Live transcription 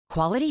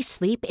Quality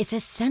sleep is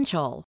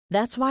essential.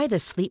 That's why the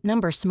Sleep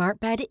Number Smart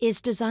Bed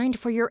is designed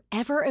for your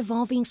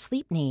ever-evolving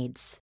sleep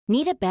needs.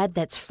 Need a bed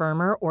that's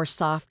firmer or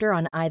softer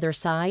on either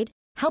side?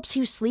 Helps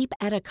you sleep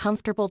at a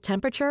comfortable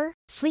temperature?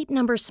 Sleep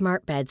Number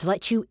Smart Beds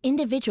let you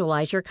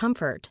individualize your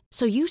comfort,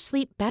 so you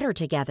sleep better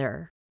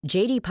together.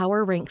 J.D.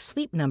 Power ranks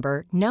Sleep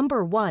Number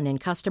number 1 in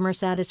customer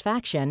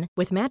satisfaction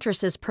with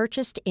mattresses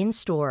purchased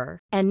in-store.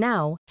 And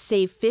now,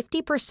 save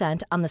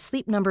 50% on the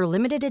Sleep Number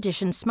Limited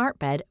Edition Smart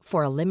Bed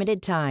for a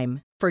limited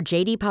time. For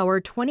J.D. Power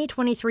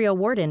 2023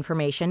 award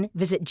information,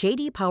 visit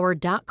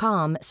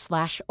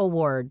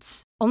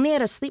jdpower.com/awards. Only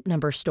at a Sleep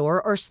Number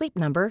store or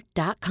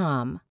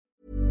sleepnumber.com.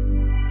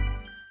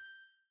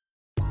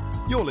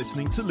 You're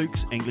listening to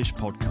Luke's English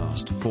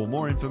Podcast. For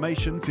more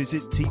information,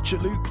 visit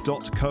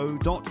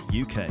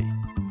teacherluke.co.uk.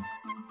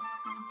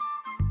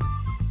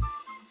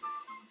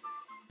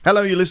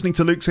 Hello, you're listening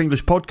to Luke's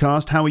English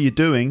Podcast. How are you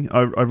doing?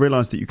 I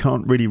realise that you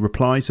can't really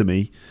reply to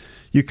me.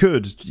 You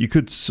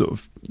could sort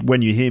of,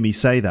 when you hear me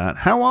say that,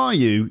 how are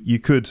you? You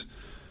could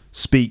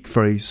speak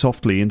very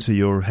softly into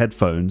your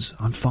headphones.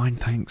 I'm fine,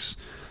 thanks.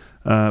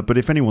 But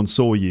if anyone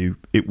saw you,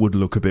 it would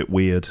look a bit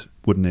weird,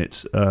 wouldn't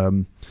it?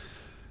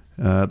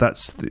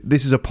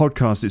 This is a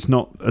podcast. It's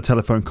not a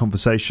telephone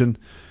conversation.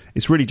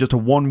 It's really just a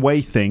one-way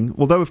thing.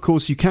 Although, of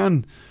course, you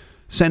can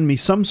send me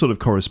some sort of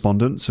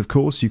correspondence. Of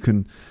course, you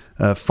can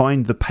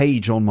find the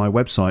page on my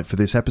website for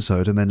this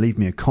episode and then leave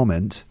me a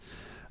comment.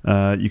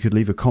 You could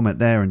leave a comment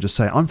there and just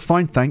say, I'm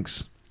fine,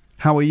 thanks.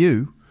 How are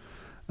you?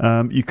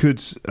 You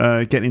could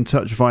get in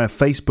touch via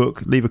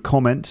Facebook, leave a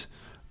comment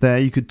there.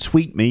 You could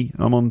tweet me.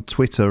 I'm on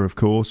Twitter, of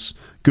course,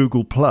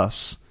 Google+.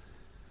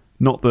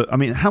 Not that, I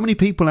mean, how many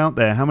people out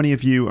there, how many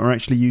of you are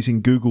actually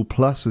using Google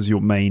Plus as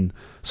your main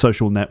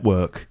social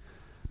network?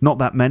 Not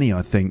that many,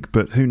 I think,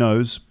 but who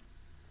knows?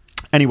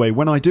 Anyway,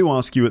 when I do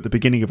ask you at the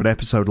beginning of an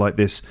episode like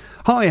this,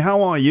 hi,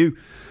 how are you?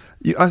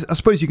 I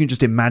suppose you can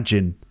just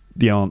imagine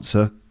the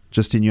answer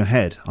just in your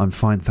head. I'm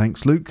fine,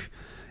 thanks, Luke.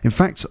 In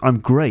fact, I'm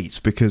great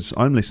because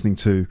I'm listening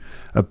to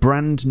a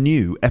brand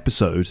new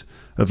episode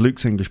of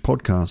Luke's English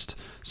Podcast.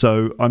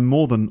 So I'm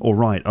more than all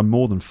right. I'm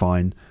more than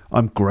fine.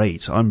 I'm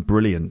great. I'm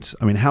brilliant.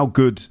 I mean, how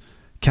good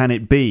can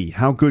it be?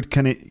 How good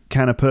can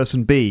a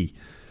person be?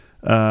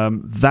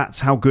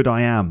 That's how good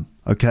I am.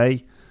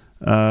 Okay,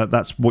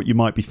 that's what you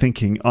might be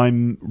thinking.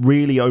 I'm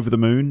really over the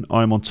moon.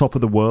 I'm on top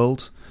of the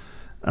world.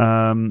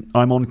 I'm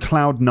on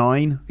cloud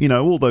 9. You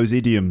know, all those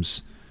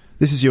idioms.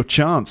 This is your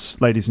chance,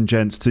 ladies and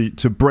gents,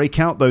 to break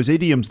out those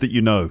idioms that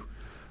you know,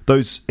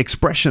 those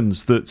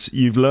expressions that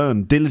you've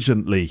learned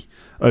diligently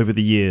over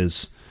the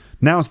years.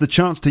 Now's the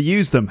chance to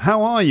use them.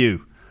 How are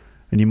you?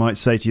 And you might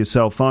say to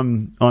yourself, I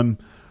don't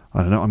know,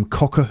 I'm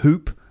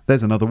cock-a-hoop.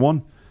 There's another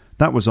one.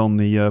 That was on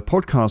the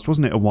podcast,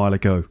 wasn't it, a while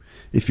ago?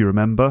 If you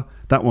remember,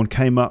 that one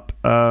came up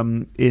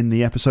in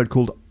the episode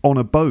called On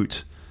a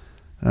Boat.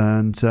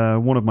 And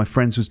one of my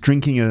friends was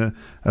drinking a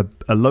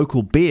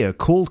local beer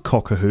called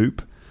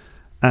Cock-a-hoop.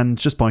 And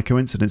just by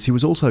coincidence, he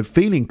was also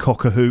feeling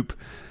cock-a-hoop.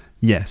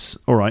 Yes,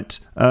 all right.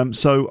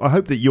 So I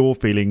hope that you're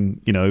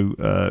feeling,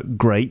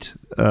 great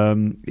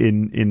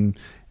in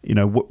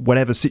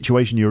whatever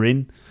situation you're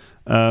in.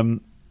 I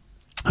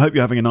hope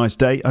you're having a nice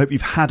day. I hope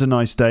you've had a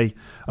nice day.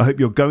 I hope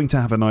you're going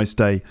to have a nice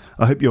day.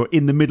 I hope you're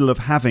in the middle of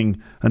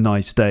having a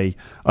nice day.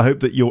 I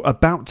hope that you're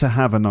about to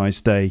have a nice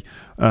day.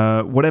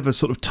 Whatever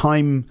sort of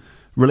time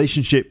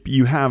relationship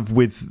you have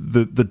with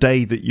the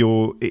day that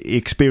you're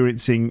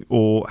experiencing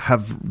or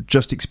have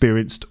just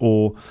experienced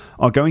or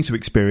are going to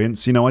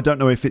experience. I don't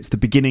know if it's the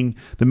beginning,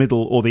 the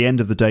middle or the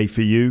end of the day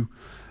for you.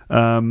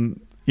 I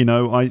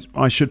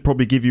should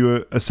probably give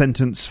you a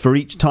sentence for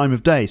each time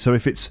of day. So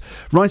if it's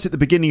right at the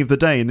beginning of the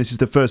day and this is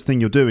the first thing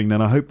you're doing, then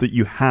I hope that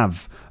you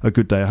have a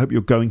good day. I hope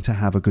you're going to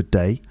have a good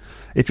day.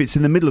 If it's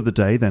in the middle of the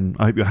day, then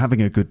I hope you're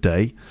having a good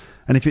day.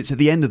 And if it's at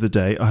the end of the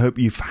day, I hope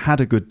you've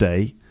had a good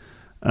day.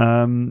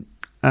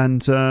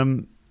 Let's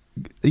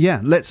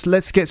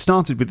get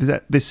started with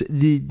this.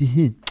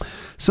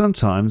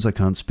 Sometimes I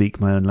can't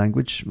speak my own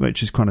language,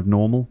 which is kind of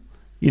normal.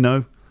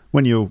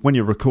 When you're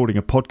recording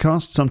a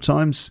podcast,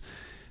 sometimes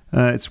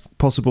it's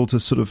possible to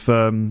sort of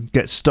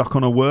get stuck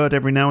on a word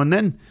every now and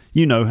then.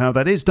 You know how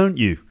that is, don't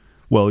you?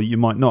 Well, you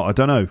might not. I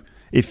don't know.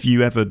 If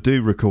you ever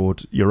do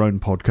record your own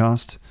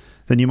podcast,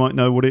 then you might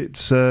know what it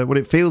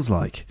feels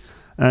like.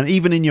 And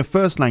even in your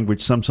first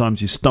language,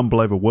 sometimes you stumble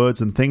over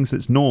words and things.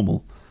 It's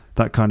normal.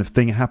 That kind of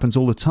thing happens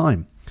all the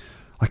time.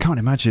 I can't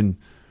imagine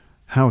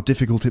how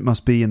difficult it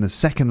must be in the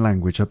second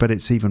language. I bet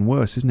it's even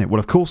worse, isn't it?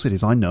 Well, of course it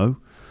is, I know.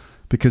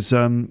 Because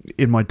in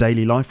my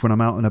daily life, when I'm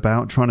out and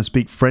about trying to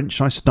speak French,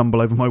 I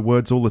stumble over my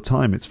words all the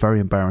time. It's very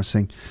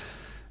embarrassing.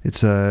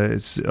 It's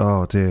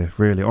oh dear,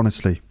 really,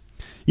 honestly.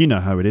 You know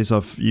how it is.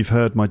 You've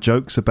heard my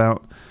jokes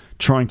about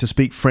trying to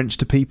speak French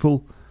to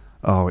people.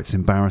 Oh, it's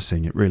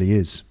embarrassing. It really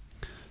is.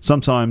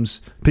 Sometimes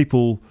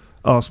people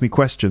ask me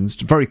questions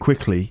very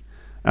quickly,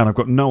 and I've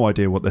got no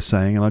idea what they're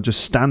saying, and I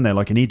just stand there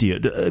like an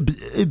idiot.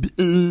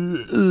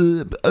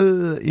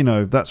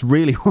 That's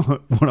really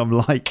what I'm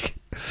like.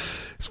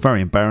 It's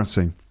very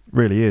embarrassing. It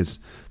really is.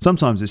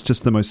 Sometimes it's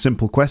just the most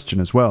simple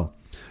question as well.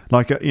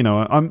 Like,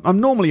 I'm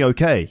normally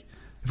okay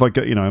if I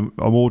go, I'm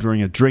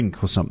ordering a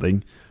drink or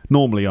something.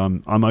 Normally,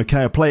 I'm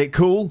okay. I play it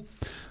cool.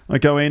 I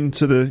go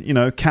into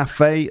the,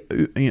 cafe,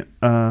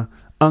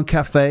 un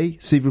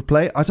café, s'il vous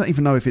plaît. I don't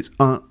even know if it's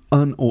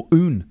un or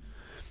une.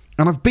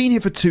 And I've been here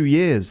for 2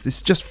 years. This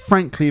is just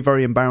frankly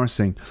very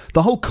embarrassing.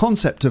 The whole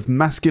concept of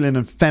masculine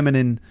and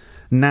feminine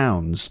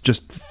nouns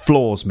just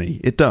floors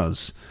me. It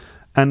does.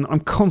 And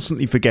I'm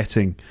constantly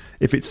forgetting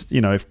if it's,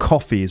 if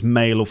coffee is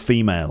male or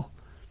female.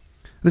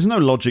 There's no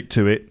logic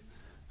to it.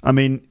 I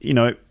mean,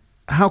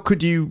 how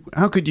could you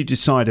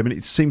decide? I mean,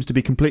 it seems to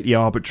be completely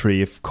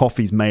arbitrary if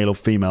coffee's male or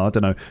female. I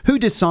don't know. Who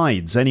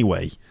decides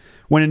anyway?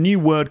 When a new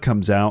word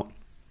comes out,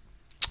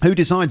 who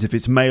decides if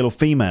it's male or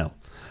female?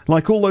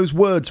 Like all those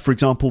words, for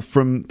example,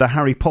 from the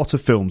Harry Potter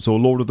films or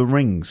Lord of the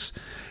Rings.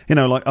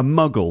 Like a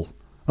muggle.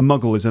 A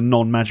muggle is a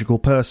non-magical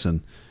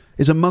person.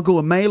 Is a muggle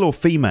a male or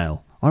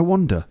female? I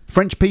wonder.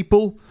 French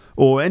people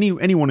or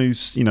anyone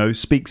who's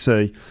speaks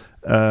a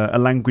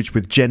language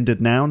with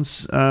gendered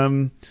nouns.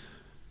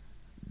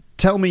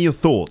 Tell me your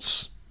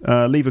thoughts.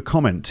 Leave a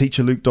comment.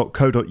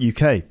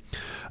 teacherluke.co.uk.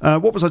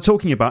 What was I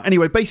talking about?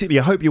 Anyway, basically,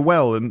 I hope you're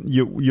well, and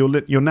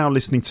you're now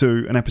listening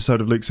to an episode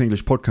of Luke's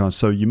English podcast.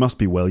 So you must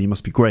be well. You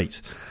must be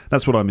great.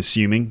 That's what I'm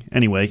assuming.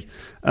 Anyway,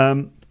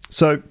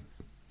 so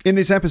in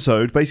this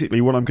episode,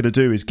 basically, what I'm going to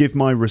do is give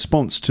my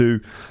response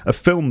to a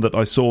film that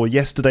I saw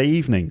yesterday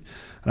evening.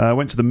 I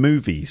went to the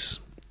movies,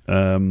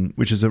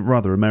 which is a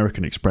rather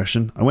American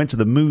expression. I went to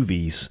the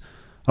movies.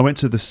 I went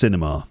to the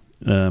cinema,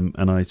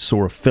 and I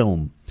saw a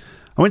film.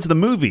 I went to the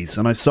movies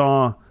and I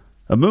saw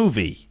a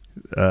movie.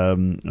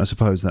 I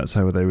suppose that's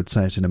how they would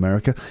say it in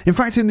America. In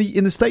fact, in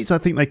the States, I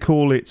think they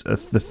call it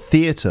the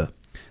theatre.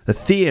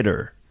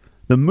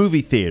 The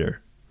movie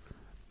theatre.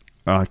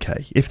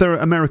 Okay. If there are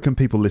American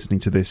people listening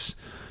to this,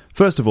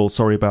 first of all,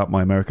 sorry about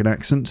my American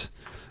accent,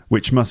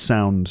 which must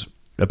sound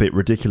a bit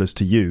ridiculous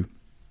to you.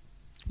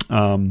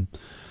 Although,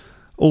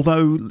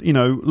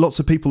 lots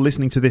of people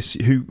listening to this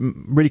who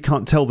really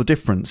can't tell the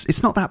difference.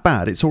 It's not that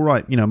bad. It's all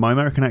right. My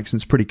American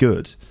accent's pretty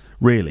good.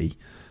 Really.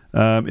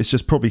 It's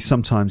just probably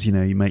sometimes, you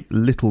make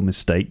little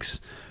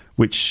mistakes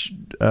which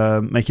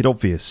make it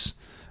obvious.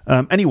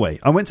 Anyway,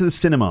 I went to the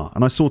cinema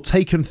and I saw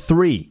Taken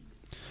 3,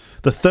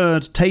 the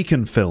third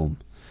Taken film.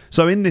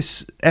 So in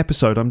this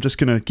episode, I'm just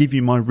going to give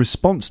you my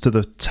response to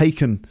the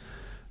Taken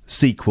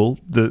sequel,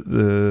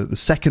 the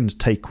second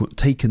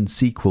Taken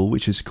sequel,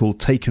 which is called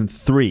Taken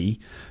 3,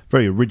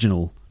 very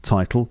original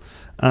title.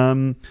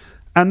 And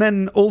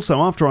then also,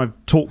 after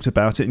I've talked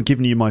about it and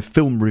given you my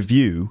film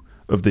review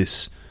of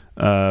this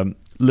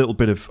little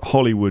bit of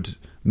Hollywood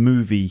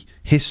movie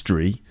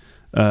history,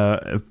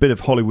 a bit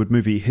of Hollywood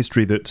movie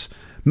history that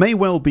may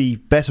well be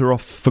better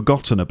off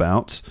forgotten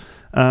about.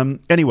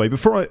 Anyway,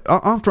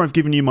 after I've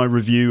given you my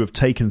review of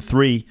Taken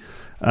 3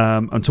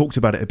 and talked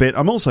about it a bit,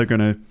 I'm also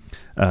going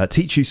to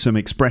teach you some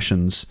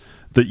expressions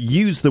that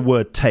use the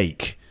word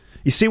take.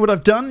 You see what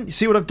I've done? You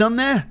see what I've done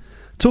there?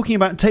 Talking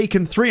about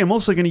Taken 3, I'm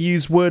also going to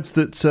use words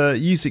that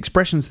use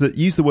expressions that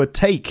use the word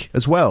take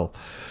as well.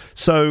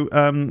 So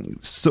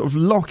sort of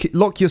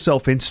lock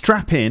yourself in,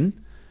 strap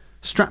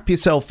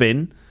yourself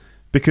in,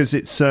 because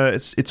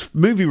it's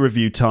movie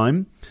review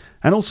time,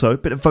 and also a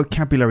bit of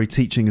vocabulary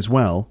teaching as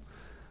well.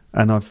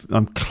 And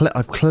I've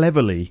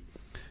cleverly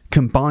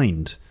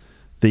combined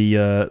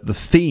the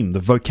theme, the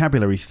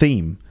vocabulary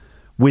theme,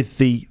 with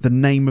the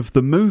name of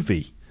the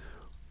movie.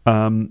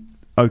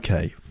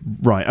 Okay,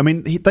 right. I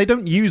mean, they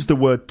don't use the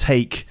word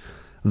take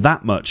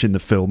that much in the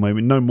film. I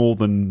mean, no more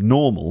than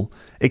normal,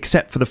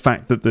 except for the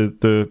fact that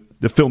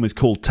the film is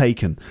called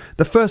Taken.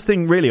 The first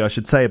thing really I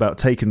should say about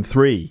Taken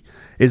 3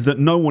 is that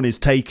no one is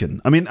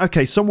taken. I mean,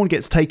 okay, someone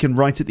gets taken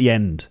right at the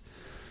end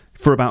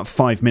for about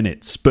 5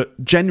 minutes,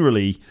 but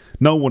generally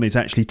no one is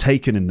actually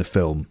taken in the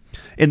film.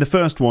 In the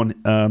first one,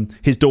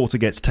 his daughter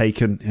gets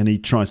taken and he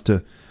tries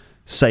to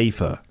save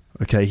her.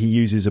 Okay, he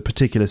uses a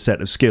particular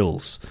set of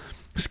skills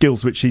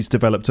which he's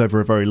developed over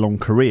a very long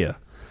career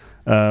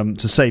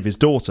to save his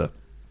daughter.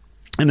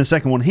 In the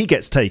second one, he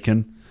gets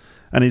taken,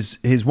 and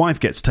his wife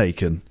gets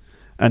taken,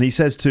 and he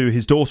says to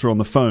his daughter on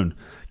the phone,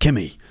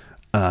 "Kimmy,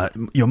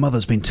 your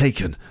mother's been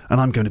taken, and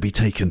I'm going to be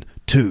taken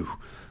too."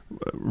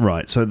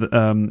 Right, so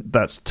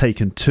that's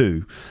Taken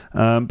 2.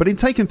 But in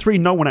Taken 3,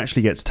 no one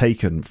actually gets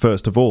taken,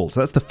 first of all. So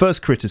that's the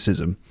first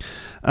criticism.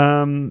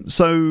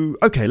 So,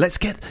 okay, let's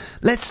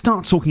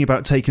start talking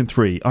about Taken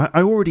 3.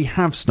 I already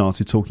have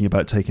started talking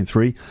about Taken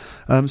 3.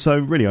 So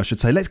really, I should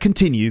say, let's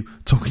continue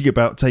talking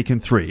about Taken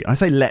 3. I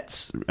say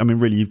let's. I mean,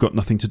 really, you've got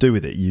nothing to do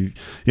with it. You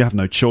have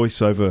no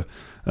choice over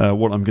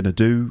what I'm going to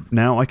do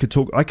now. I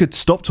could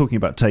stop talking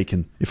about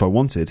Taken if I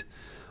wanted.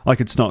 I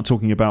could start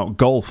talking about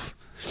golf.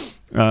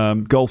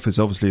 Golf is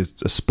obviously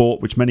a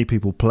sport which many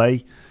people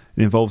play.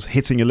 It involves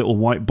hitting a little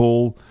white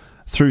ball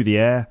through the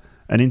air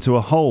and into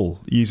a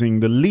hole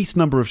using the least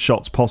number of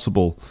shots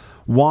possible.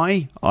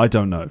 Why? I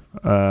don't know.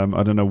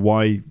 I don't know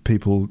why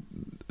people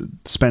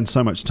spend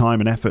so much time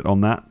and effort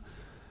on that.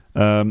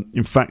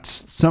 In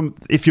fact,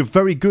 if you're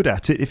very good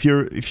at it, if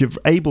you're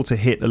able to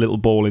hit a little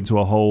ball into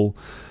a hole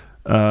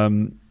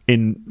in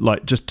in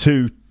like just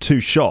two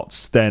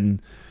shots,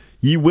 then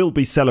you will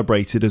be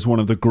celebrated as one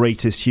of the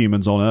greatest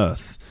humans on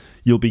earth.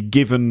 You'll be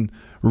given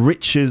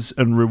riches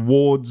and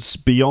rewards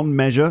beyond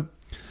measure.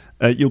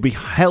 You'll be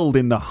held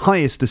in the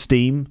highest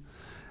esteem.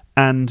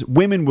 And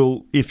women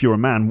will, if you're a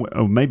man,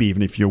 or maybe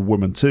even if you're a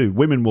woman too,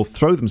 women will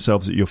throw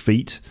themselves at your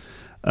feet,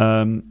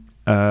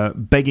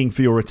 begging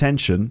for your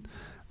attention.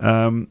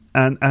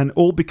 And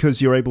all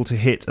because you're able to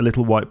hit a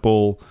little white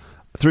ball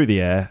through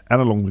the air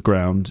and along the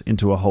ground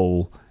into a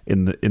hole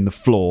in the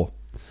floor.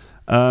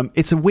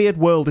 It's a weird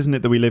world, isn't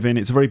it, that we live in?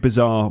 It's a very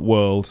bizarre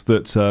world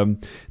that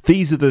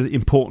these are the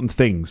important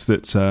things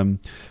that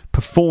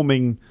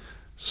performing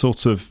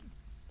sort of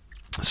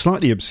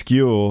slightly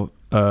obscure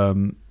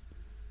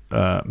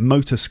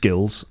motor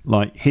skills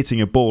like hitting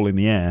a ball in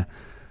the air.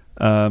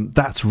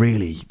 That's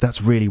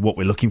really what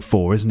we're looking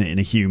for, isn't it, in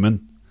a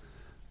human?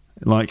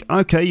 Like,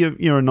 okay,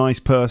 you're a nice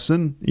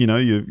person, you know,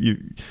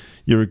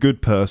 you're a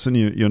good person.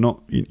 You're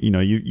not,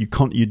 you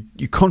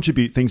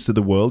contribute things to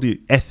the world. You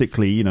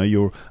ethically,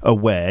 you're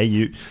aware.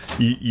 You're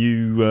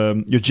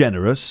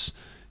generous.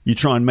 You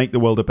try and make the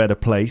world a better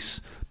place.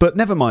 But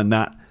never mind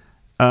that.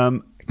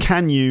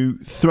 Can you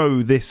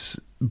throw this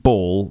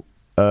ball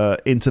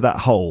into that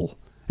hole?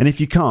 And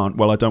if you can't,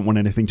 well, I don't want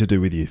anything to do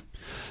with you.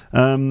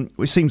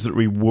 It seems that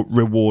we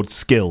reward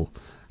skill.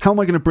 How am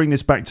I going to bring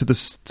this back to the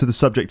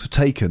subject of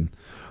Taken?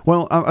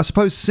 Well, I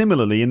suppose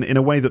similarly, in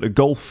a way that a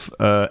golf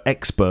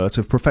expert,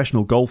 a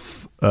professional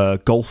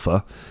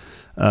golfer,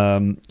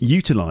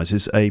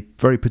 utilises a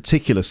very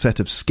particular set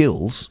of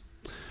skills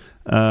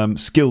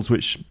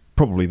which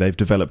probably they've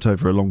developed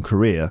over a long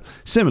career.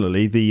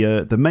 Similarly,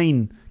 the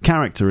main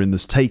character in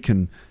this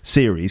Taken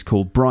series,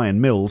 called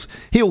Brian Mills,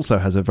 he also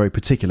has a very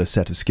particular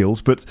set of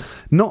skills, but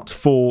not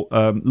for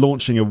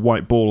launching a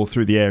white ball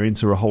through the air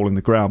into a hole in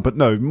the ground, but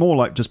no, more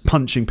like just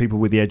punching people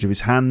with the edge of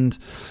his hand,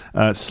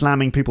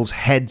 slamming people's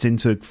heads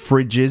into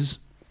fridges.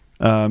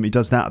 He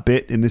does that a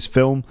bit in this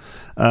film,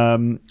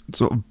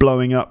 sort of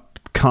blowing up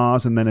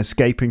cars and then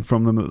escaping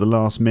from them at the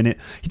last minute.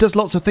 He does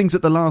lots of things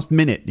at the last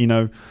minute,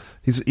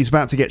 He's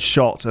about to get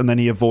shot and then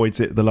he avoids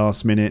it at the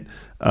last minute.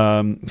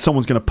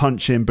 Someone's going to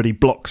punch him, but he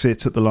blocks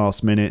it at the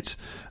last minute.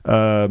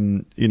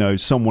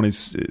 Someone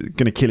is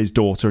going to kill his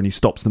daughter and he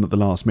stops them at the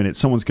last minute.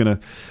 Someone's going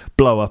to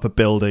blow up a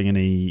building and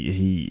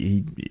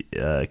he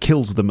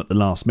kills them at the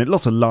last minute.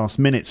 Lots of last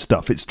minute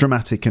stuff. It's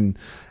dramatic and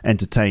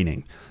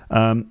entertaining.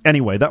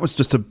 Anyway, that was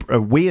just a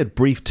weird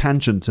brief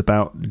tangent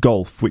about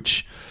golf,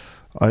 which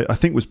I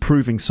think was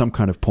proving some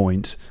kind of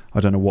point. I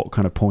don't know what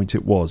kind of point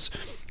it was.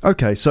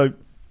 Okay, so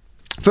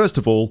first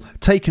of all,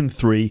 Taken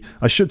 3,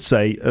 I should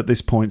say at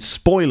this point,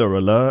 spoiler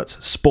alert.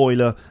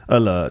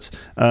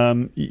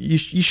 You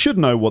should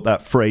know what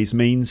that phrase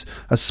means.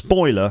 A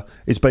spoiler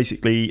is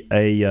basically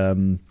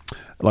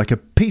like a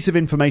piece of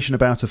information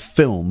about a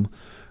film,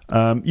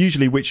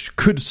 usually which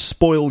could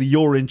spoil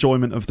your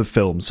enjoyment of the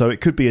film. So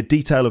it could be a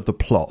detail of the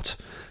plot.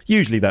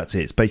 Usually that's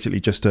it. It's basically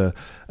just a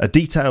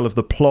detail of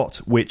the plot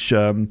which...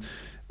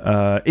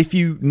 if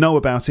you know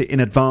about it in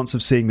advance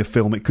of seeing the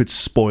film, it could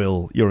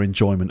spoil your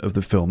enjoyment of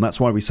the film. That's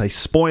why we say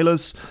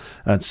spoilers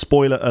and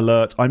spoiler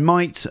alert. I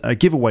might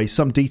give away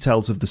some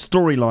details of the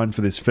storyline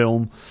for this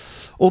film,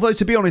 although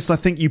to be honest, I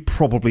think you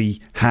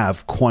probably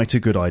have quite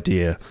a good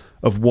idea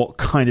of what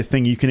kind of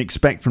thing you can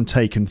expect from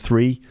Taken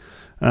 3.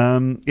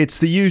 It's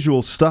the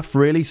usual stuff,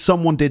 really.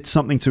 Someone did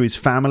something to his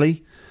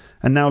family,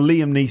 and now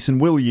Liam Neeson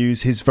will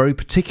use his very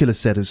particular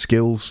set of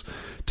skills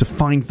to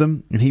find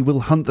them, and he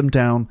will hunt them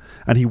down,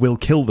 and he will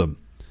kill them.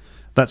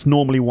 That's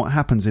normally what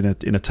happens in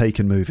a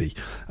Taken movie.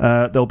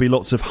 There'll be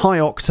lots of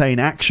high-octane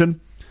action,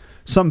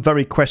 some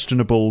very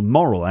questionable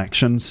moral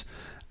actions,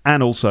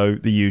 and also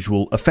the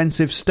usual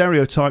offensive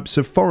stereotypes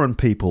of foreign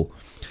people.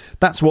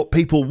 That's what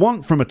people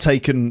want from a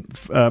Taken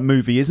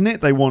movie, isn't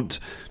it? They want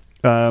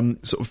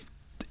sort of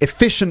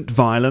efficient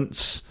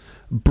violence,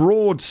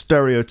 broad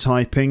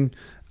stereotyping,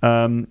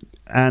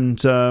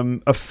 and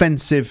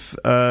offensive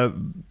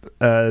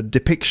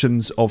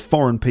depictions of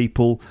foreign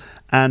people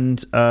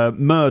and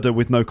murder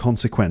with no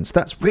consequence.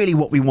 That's really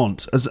what we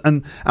want,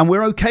 and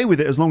we're okay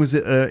with it as long as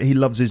he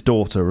loves his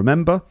daughter,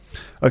 remember?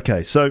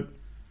 Okay, so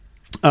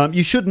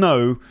you should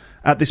know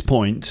at this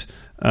point,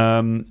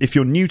 if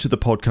you're new to the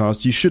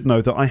podcast, you should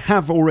know that I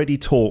have already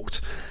talked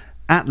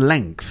at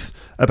length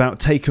about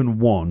Taken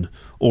 1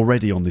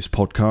 already on this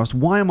podcast.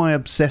 Why am I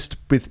obsessed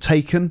with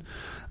Taken?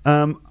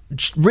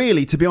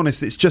 Really, to be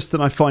honest, it's just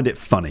that I find it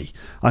funny.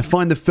 I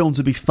find the film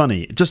to be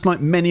funny, just like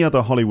many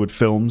other Hollywood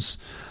films.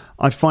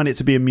 I find it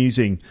to be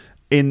amusing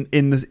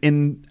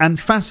and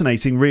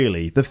fascinating.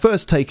 Really, the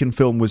first Taken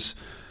film was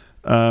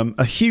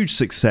a huge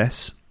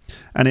success,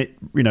 and it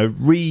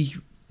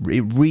revitalized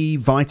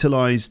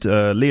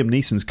Liam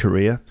Neeson's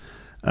career,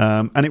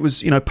 and it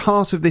was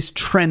part of this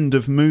trend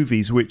of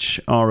movies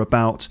which are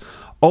about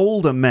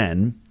older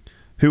men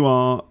who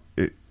are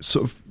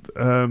sort of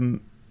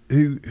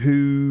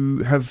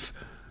who have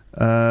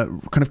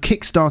kind of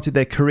kick-started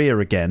their career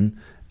again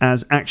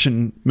as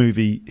action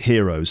movie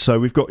heroes. So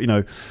we've got,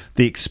 the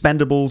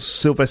Expendables,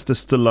 Sylvester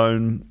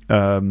Stallone,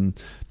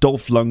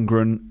 Dolph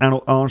Lundgren,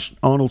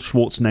 Arnold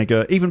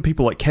Schwarzenegger, even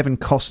people like Kevin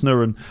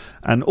Costner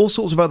and all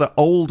sorts of other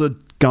older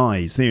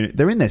guys.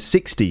 They're in their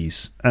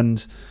 60s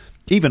and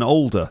even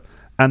older,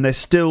 and they're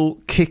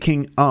still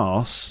kicking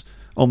ass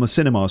on the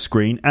cinema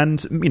screen,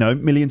 and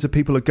millions of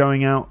people are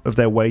going out of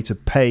their way to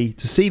pay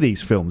to see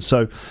these films.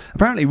 So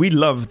apparently we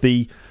love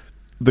the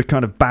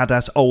kind of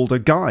badass older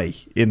guy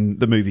in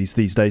the movies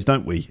these days,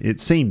 don't we?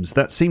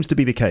 That seems to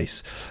be the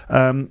case.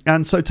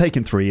 And so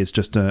Taken 3 is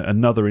just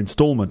another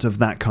installment of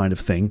that kind of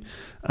thing.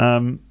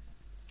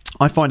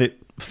 I find it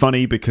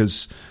funny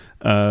because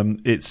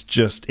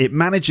it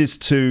manages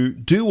to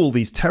do all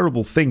these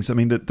terrible things. I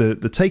mean,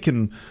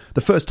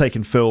 the first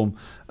Taken film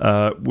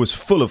was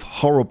full of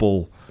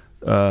horrible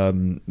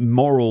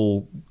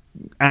moral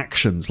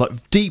actions,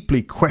 like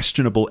deeply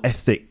questionable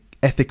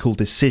ethical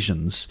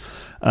decisions,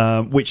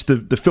 which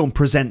the film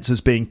presents as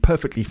being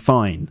perfectly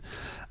fine.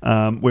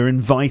 We're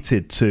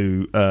invited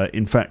to,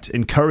 in fact,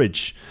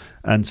 encourage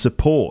and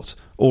support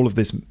all of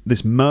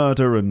this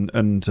murder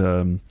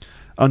and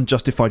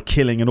unjustified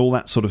killing and all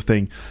that sort of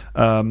thing.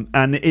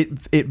 And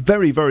it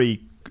very,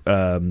 very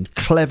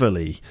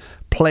cleverly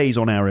plays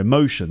on our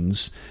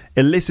emotions,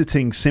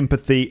 eliciting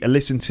sympathy,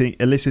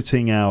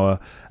 eliciting our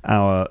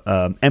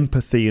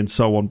empathy and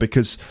so on,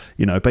 because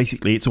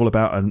basically it's all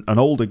about an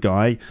older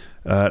guy,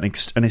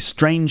 an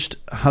estranged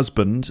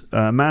husband,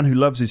 a man who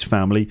loves his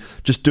family,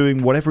 just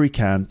doing whatever he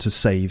can to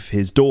save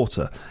his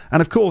daughter.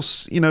 And of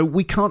course,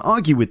 we can't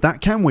argue with that,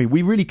 can we?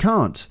 We really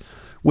can't.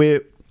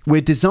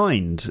 We're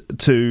designed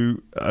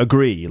to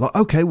agree, like,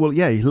 okay, well,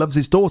 yeah, he loves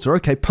his daughter.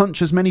 Okay,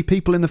 punch as many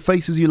people in the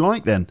face as you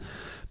like then,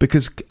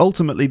 because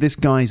ultimately this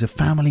guy's a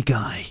family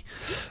guy.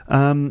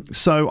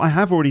 So I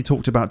have already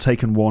talked about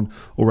Taken 1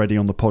 already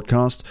on the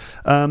podcast.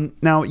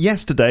 Now,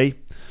 yesterday,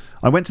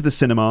 I went to the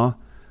cinema,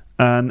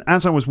 and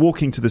as I was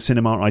walking to the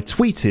cinema, I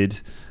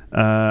tweeted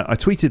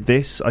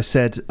this. I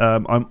said,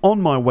 I'm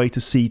on my way to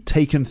see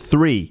Taken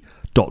 3...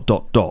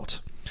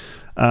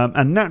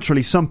 And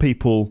naturally, some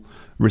people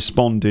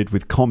responded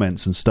with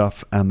comments and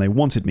stuff, and they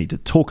wanted me to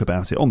talk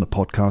about it on the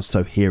podcast,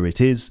 so here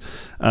it is.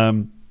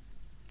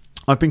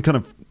 I've been kind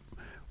of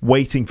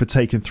waiting for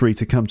Taken 3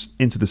 to come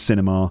into the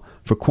cinema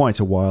for quite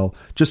a while,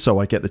 just so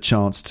I get the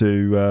chance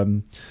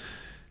to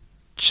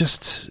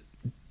so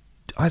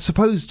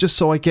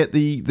I get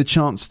the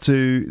chance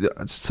to,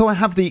 so I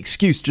have the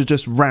excuse to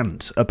just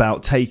rant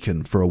about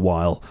Taken for a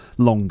while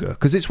longer,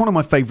 because it's one of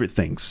my favourite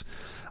things.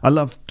 I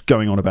love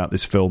going on about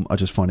this film. I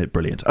just find it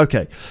brilliant.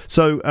 Okay,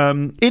 so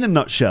in a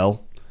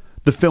nutshell,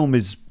 the film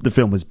is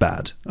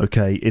bad.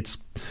 Okay, it's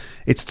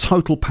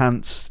total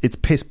pants. It's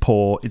piss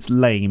poor. It's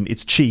lame.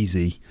 It's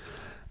cheesy,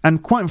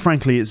 and quite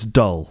frankly, it's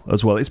dull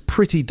as well. It's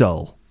pretty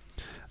dull.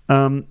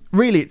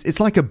 Really, it's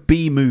like a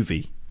B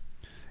movie.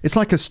 It's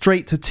like a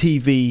straight to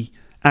TV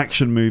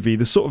action movie,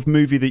 the sort of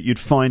movie that you'd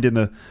find in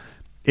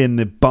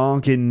the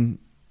bargain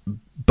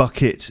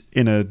bucket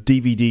in a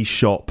DVD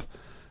shop.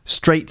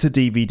 Straight to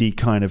DVD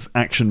kind of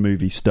action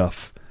movie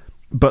stuff,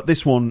 but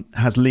this one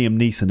has Liam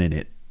Neeson in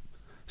it,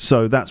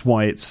 so that's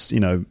why it's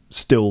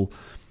still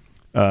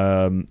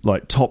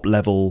like top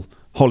level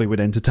Hollywood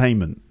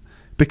entertainment,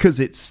 because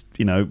it's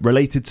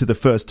related to the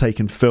first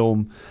Taken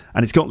film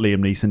and it's got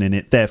Liam Neeson in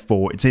it.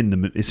 Therefore, it's in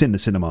the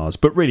cinemas.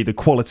 But really, the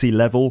quality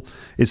level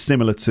is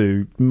similar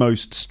to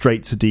most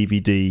straight to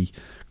DVD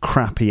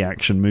crappy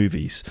action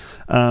movies.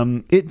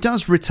 It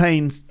does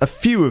retain a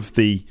few of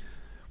the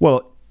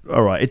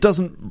all right, it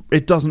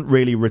doesn't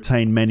really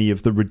retain many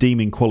of the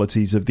redeeming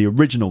qualities of the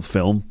original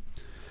film.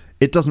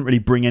 It doesn't really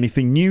bring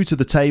anything new to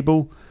the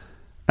table,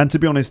 and to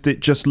be honest, it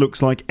just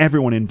looks like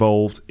everyone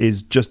involved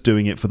is just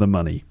doing it for the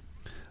money.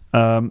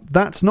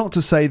 That's not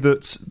to say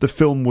that the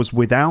film was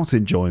without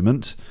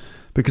enjoyment,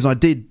 because I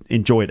did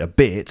enjoy it a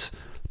bit,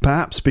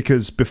 perhaps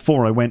because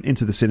before I went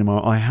into the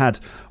cinema I had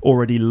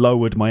already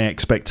lowered my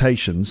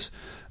expectations.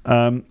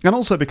 And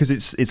also because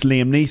it's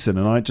Liam Neeson,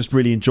 and I just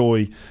really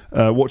enjoy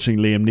watching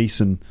Liam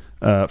Neeson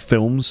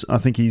films. I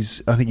think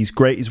he's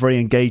great. He's very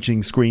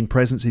engaging screen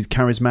presence. He's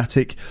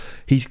charismatic.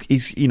 He's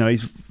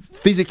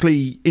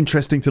physically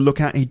interesting to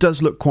look at. He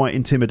does look quite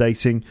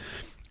intimidating.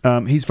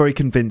 He's very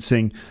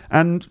convincing.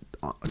 And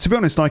to be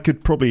honest, I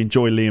could probably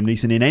enjoy Liam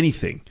Neeson in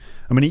anything.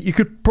 I mean, you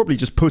could probably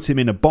just put him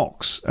in a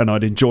box, and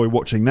I'd enjoy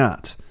watching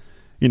that.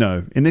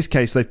 In this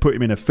case, they've put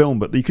him in a film,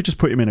 but you could just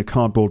put him in a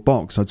cardboard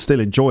box. I'd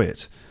still enjoy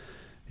it.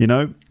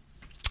 I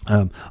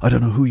don't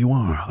know who you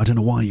are. I don't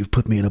know why you've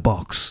put me in a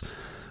box,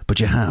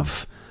 but you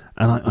have,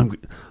 and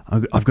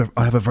I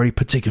have a very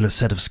particular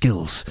set of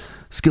skills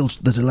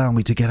that allow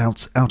me to get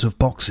out of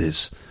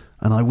boxes,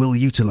 and I will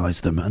utilise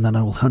them, and then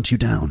I will hunt you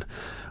down,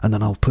 and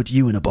then I'll put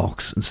you in a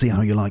box and see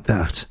how you like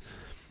that.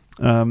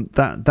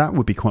 That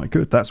would be quite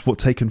good. That's what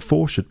Taken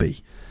 4 should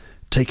be.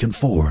 Taken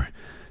 4,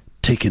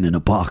 taken in a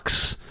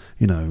box.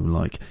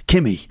 Like,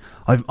 Kimmy,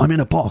 I'm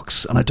in a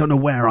box, and I don't know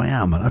where I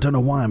am, and I don't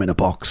know why I'm in a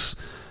box.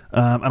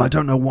 And I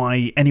don't know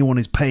why anyone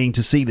is paying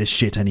to see this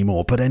shit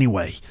anymore. But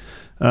anyway,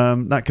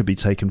 That could be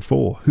Taken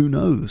 4. Who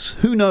knows?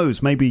 Who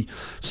knows? Maybe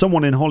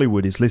someone in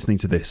Hollywood is listening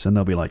to this and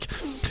they'll be like,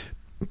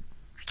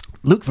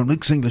 Luke from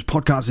Luke's English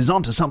Podcast is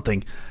onto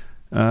something.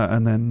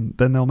 And then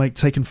they'll make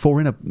Taken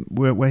 4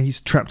 where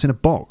he's trapped in a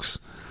box.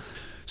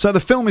 So the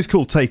film is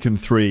called Taken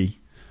 3.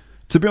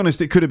 To be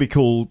honest, it could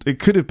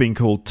have been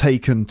called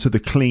Taken to the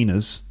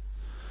Cleaners,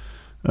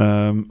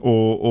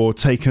 or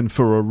Taken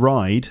for a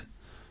Ride,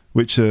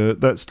 which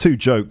that's two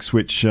jokes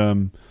which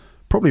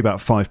probably about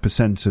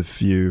 5%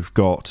 of you've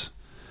got.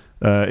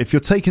 If you're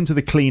taken to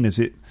the cleaners,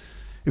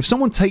 if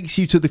someone takes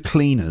you to the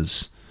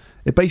cleaners,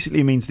 it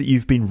basically means that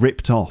you've been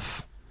ripped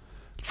off.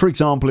 For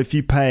example, if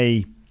you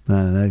pay, I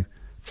don't know,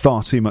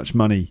 far too much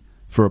money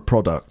for a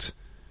product,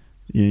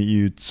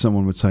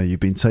 someone would say you've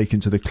been taken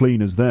to the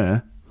cleaners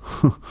there.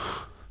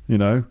 You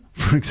know,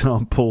 for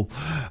example,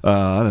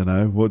 I don't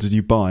know, what did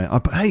you buy?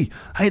 Hey,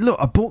 look,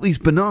 I bought these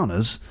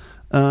bananas.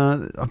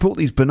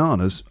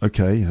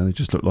 Okay, yeah, they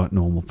just look like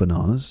normal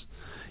bananas.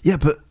 Yeah,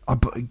 but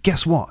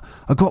guess what?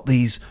 I got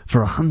these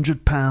for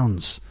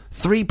 £100.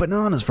 3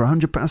 bananas for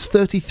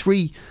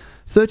 £100.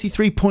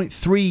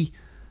 33.3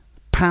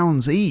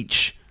 pounds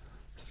each.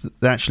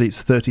 Actually,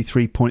 it's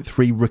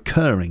 33.3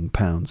 recurring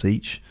pounds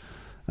each,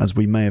 as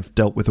we may have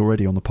dealt with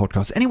already on the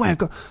podcast. Anyway, I've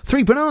got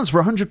 3 bananas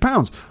for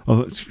 £100.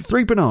 Oh,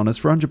 3 bananas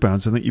for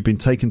 £100. I think you've been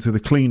taken to the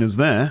cleaners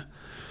there.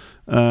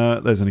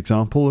 There's an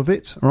example of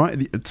it. All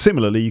right.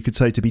 Similarly, you could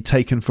say to be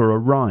taken for a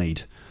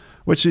ride,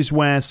 which is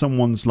where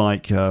someone's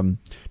like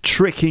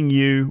tricking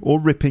you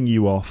or ripping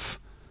you off.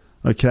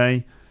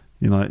 Okay,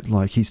 like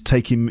I think he's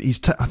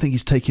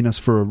taking us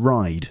for a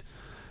ride,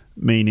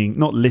 meaning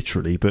not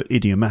literally but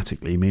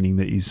idiomatically, meaning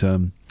that he's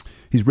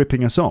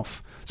ripping us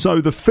off.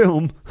 So the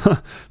film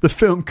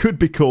could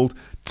be called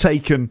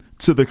Taken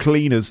to the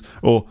Cleaners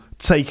or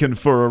Taken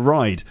for a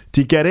Ride.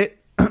 Do you get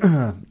it?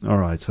 All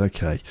right,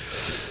 okay.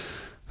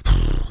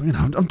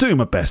 I'm doing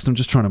my best. I'm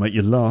just trying to make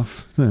you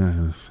laugh.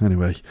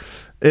 Anyway,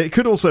 it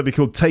could also be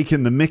called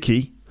Taking the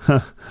Mickey,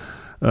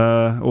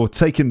 or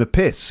Taking the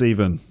Piss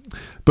even.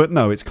 But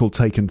no, it's called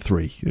Taken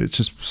 3. It's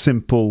just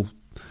simple.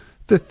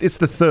 It's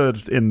the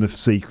third in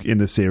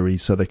the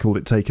series, so they called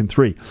it Taken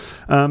 3.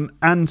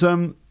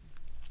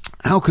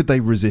 How could they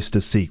resist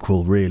a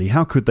sequel, really?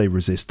 How could they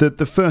resist?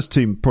 The first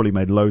two probably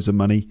made loads of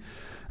money.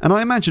 And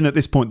I imagine at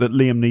this point that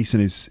Liam Neeson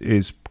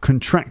is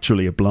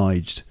contractually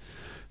obliged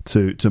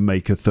to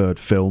make a third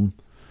film.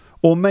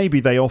 Or maybe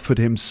they offered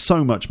him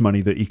so much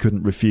money that he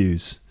couldn't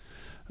refuse.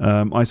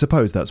 I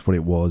suppose that's what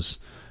it was.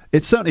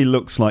 It certainly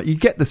looks like you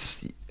get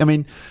this. I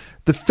mean,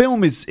 the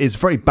film is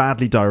very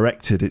badly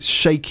directed. It's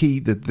shaky.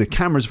 The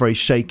camera's very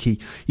shaky.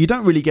 You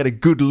don't really get a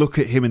good look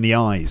at him in the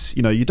eyes.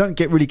 You don't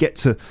really get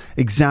to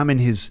examine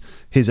his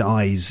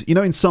eyes.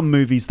 In some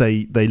movies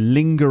they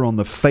linger on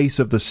the face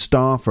of the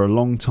star for a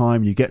long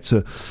time. You get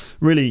to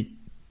really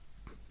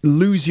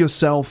lose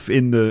yourself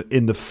in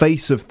the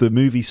face of the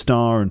movie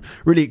star and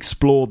really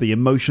explore the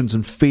emotions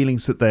and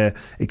feelings that they're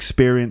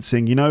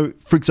experiencing.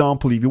 For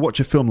example, if you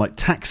watch a film like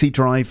Taxi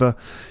Driver,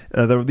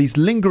 there are these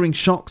lingering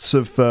shots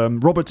of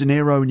Robert De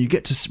Niro, and you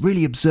get to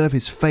really observe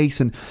his face,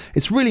 and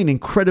it's really an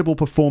incredible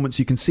performance.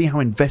 You can see how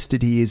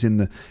invested he is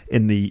in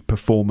the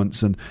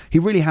performance, and he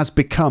really has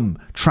become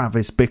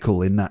Travis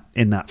Bickle in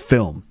that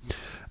film.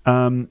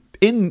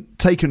 In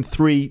Taken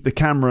 3, the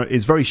camera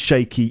is very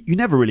shaky. You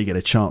never really get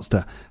a chance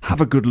to have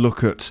a good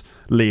look at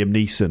Liam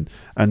Neeson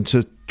and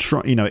to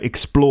try,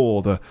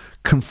 explore the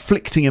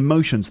conflicting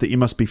emotions that you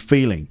must be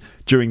feeling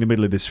during the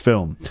middle of this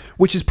film,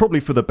 which is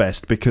probably for the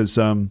best, because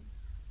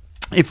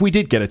if we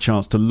did get a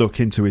chance to look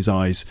into his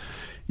eyes,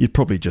 you'd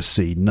probably just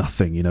see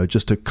nothing,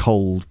 just a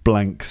cold,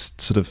 blank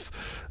sort of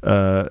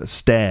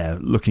stare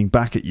looking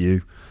back at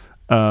you,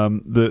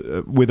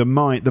 with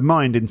the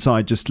mind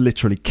inside just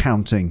literally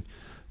counting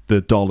the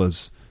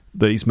dollars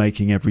that he's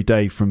making every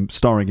day from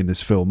starring in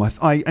this film.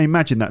 I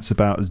imagine that's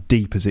about as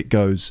deep as it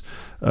goes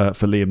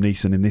for Liam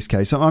Neeson in this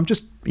case. I'm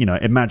just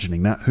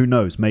imagining that. Who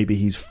knows? Maybe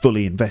he's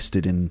fully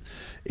invested in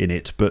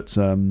it, but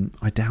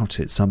I doubt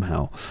it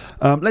somehow.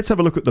 Let's have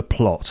a look at the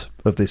plot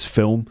of this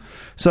film.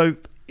 So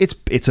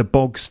it's a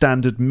bog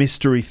standard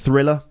mystery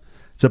thriller.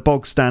 It's a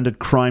bog standard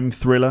crime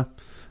thriller.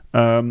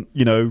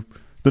 The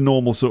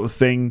normal sort of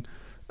thing.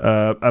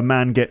 A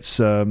man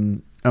gets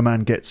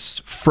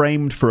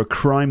framed for a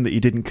crime that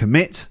he didn't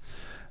commit,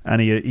 and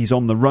he's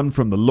on the run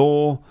from the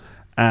law,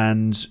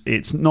 and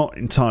it's not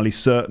entirely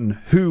certain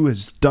who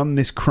has done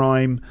this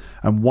crime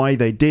and why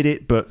they did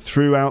it, but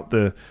throughout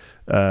the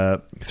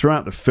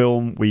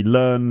film we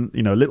learn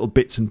little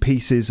bits and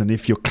pieces, and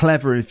if you're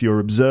clever, if you're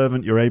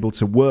observant, you're able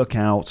to work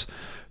out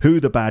who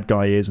the bad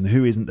guy is and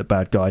who isn't the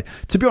bad guy.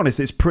 To be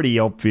honest, it's pretty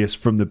obvious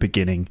from the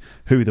beginning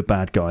who the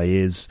bad guy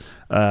is,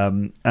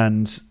 and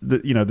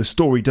the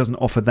story doesn't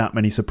offer that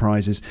many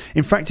surprises.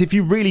 In fact, if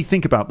you really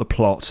think about the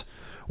plot,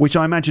 which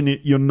I imagine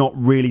you're not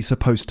really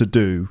supposed to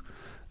do,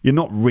 you're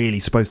not really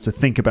supposed to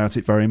think about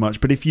it very much,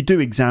 but if you do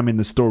examine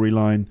the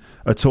storyline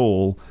at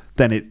all,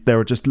 then there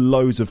are just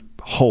loads of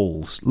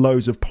holes,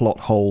 loads of plot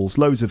holes,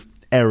 loads of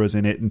errors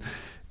in it, and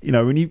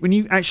when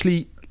you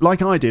actually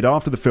like I did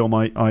after the film,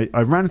 I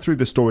ran through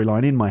the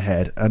storyline in my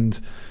head, and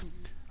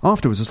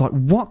afterwards I was like,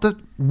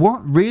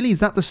 what really, is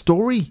that the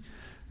story?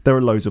 There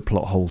are loads of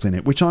plot holes in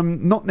it, which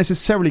I'm not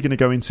necessarily going to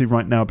go into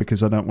right now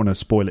because I don't want to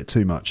spoil it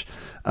too much.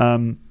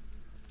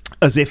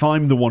 As if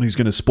I'm the one who's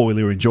going to spoil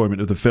your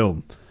enjoyment of the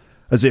film.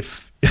 As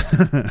if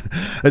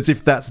as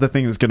if that's the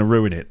thing that's going to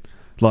ruin it.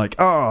 Like,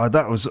 I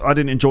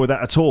didn't enjoy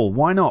that at all.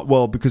 Why not?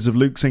 Well, because of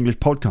Luke's English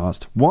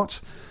podcast.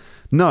 What?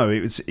 No,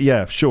 it's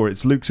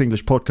Luke's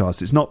English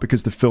podcast. It's not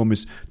because the film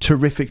is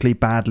terrifically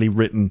badly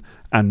written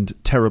and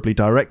terribly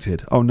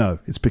directed. Oh no,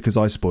 it's because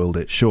I spoiled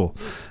it, sure.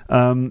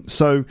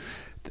 So,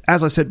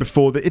 as I said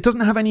before, it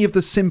doesn't have any of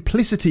the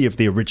simplicity of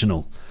the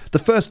original. The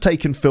first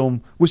Taken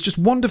film was just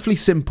wonderfully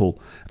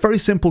simple. Very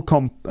simple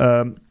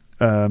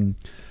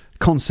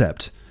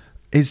concept.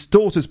 His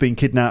daughter's been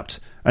kidnapped,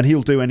 and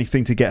he'll do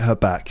anything to get her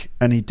back.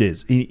 And he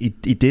diz. He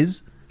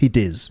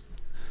diz.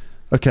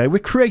 Okay, we're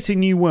creating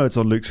new words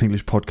on Luke's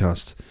English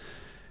podcast.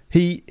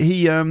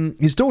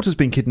 His daughter's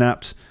been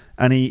kidnapped,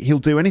 and he'll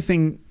do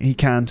anything he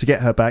can to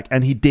get her back,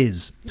 and he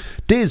diz.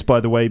 Diz,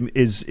 by the way,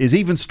 is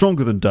even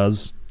stronger than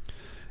does.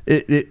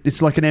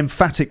 It's like an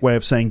emphatic way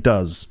of saying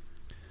does.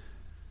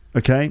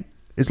 Okay?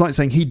 It's like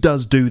saying he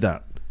does do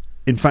that.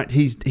 In fact,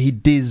 he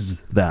diz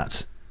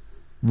that.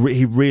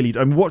 He really...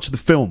 I mean, watch the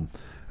film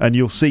and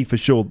you'll see for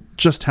sure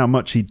just how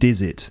much he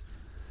diz it.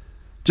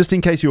 Just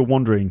in case you were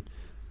wondering,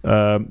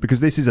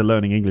 because this is a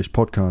Learning English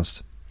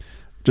podcast,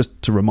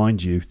 just to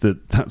remind you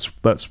that that's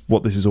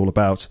what this is all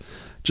about.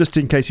 Just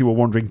in case you were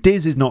wondering,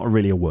 diz is not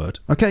really a word.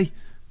 Okay?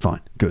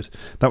 Fine. Good.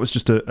 That was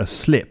just a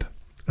slip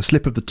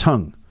of the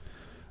tongue.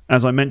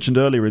 As I mentioned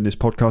earlier in this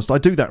podcast, I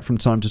do that from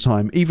time to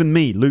time. Even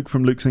me, Luke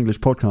from Luke's English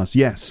podcast,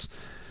 yes,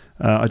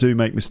 I do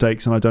make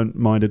mistakes and I don't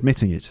mind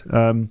admitting it.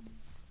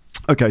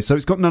 Okay, so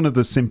it's got none of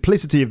the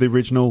simplicity of the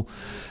original,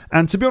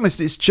 and to be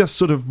honest, it's just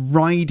sort of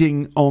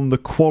riding on the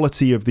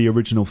quality of the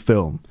original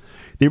film.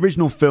 The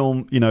original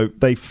film,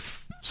 they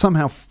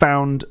somehow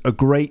found a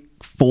great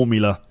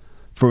formula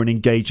for an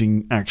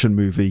engaging action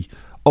movie.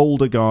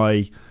 Older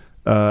guy,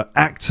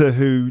 actor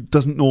who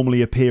doesn't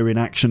normally appear in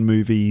action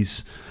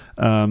movies.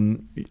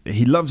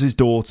 He loves his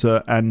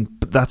daughter, and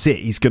that's it.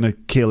 He's going to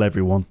kill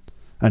everyone,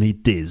 and he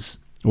does,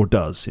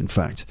 in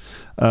fact.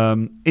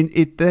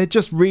 They're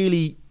just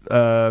really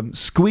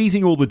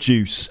squeezing all the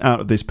juice out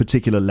of this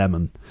particular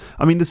lemon.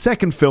 I mean, the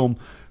second film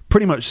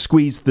pretty much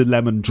squeezed the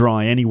lemon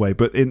dry anyway,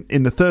 but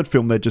in the third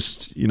film, they're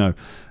just,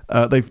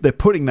 they're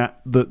putting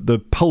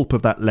the pulp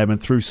of that lemon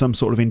through some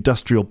sort of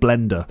industrial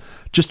blender,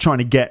 just trying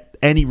to get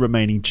any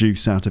remaining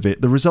juice out of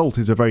it. The result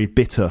is a very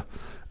bitter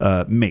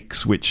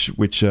mix, which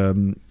has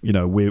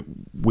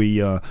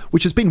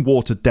been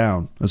watered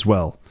down as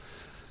well.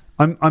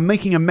 I'm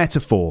making a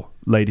metaphor,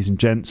 ladies and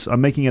gents.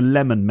 I'm making a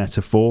lemon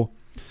metaphor.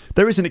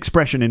 There is an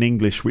expression in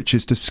English which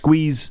is to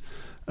squeeze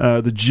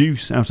the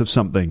juice out of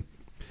something,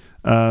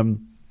 and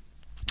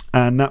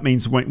that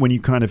means when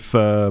you kind of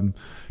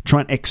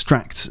try and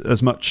extract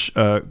as much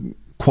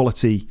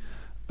quality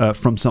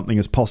from something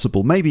as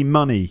possible. Maybe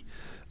money,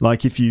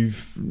 like if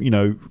you've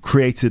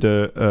created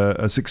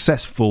a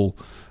successful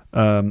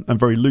and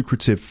very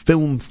lucrative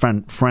film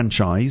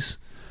franchise.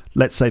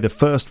 Let's say the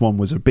first one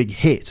was a big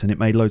hit and it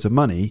made loads of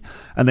money,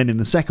 and then in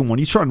the second one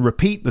you try and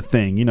repeat the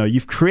thing.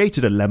 You've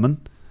created a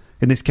lemon.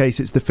 In this case,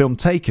 it's the film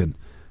Taken.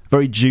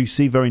 Very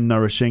juicy, very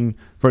nourishing,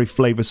 very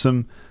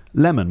flavoursome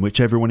lemon,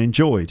 which everyone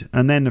enjoyed.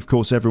 And then, of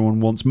course,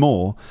 everyone wants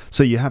more.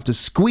 So you have to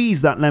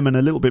squeeze that lemon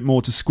a little bit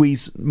more to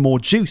squeeze more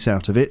juice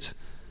out of it.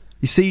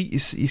 You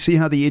see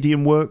how the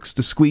idiom works?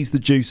 To squeeze the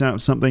juice out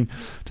of something,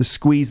 to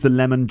squeeze the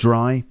lemon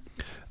dry.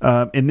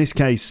 In this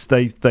case,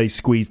 they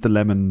squeezed the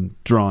lemon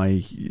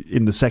dry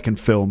in the second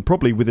film.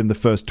 Probably within the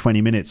first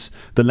 20 minutes,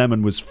 the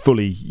lemon was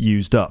fully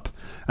used up.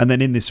 And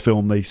then in this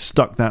film, they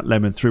stuck that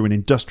lemon through an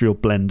industrial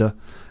blender,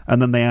 and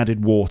then they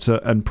added water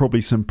and probably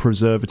some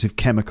preservative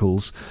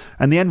chemicals.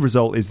 And the end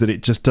result is that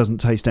it just doesn't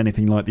taste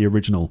anything like the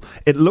original.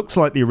 It looks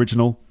like the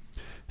original,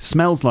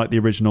 smells like the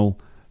original,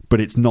 but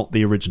it's not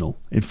the original.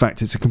 In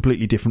fact, it's a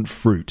completely different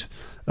fruit,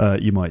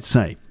 you might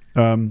say.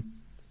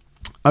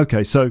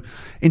 Okay, so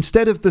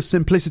instead of the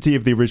simplicity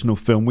of the original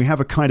film, we have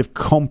a kind of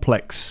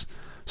complex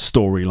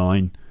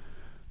storyline,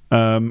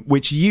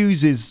 which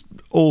uses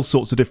all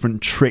sorts of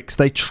different tricks.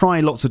 They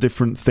try lots of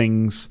different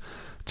things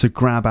to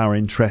grab our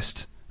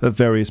interest at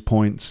various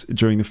points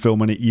during the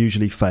film, and it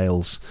usually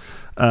fails.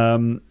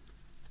 As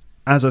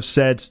I've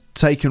said,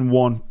 Taken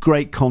 1,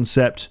 great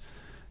concept.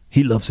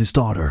 He loves his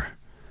daughter,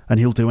 and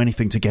he'll do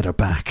anything to get her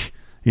back.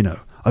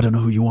 I don't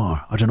know who you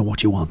are, I don't know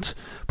what you want,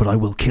 but I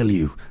will kill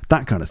you.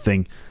 That kind of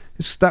thing.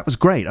 That was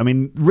great. I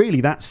mean,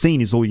 really, that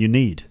scene is all you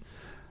need.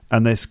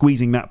 And they're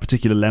squeezing that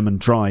particular lemon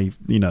dry.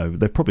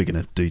 They're probably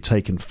going to do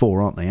Taken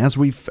 4, aren't they? As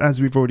we've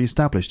already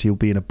established, he'll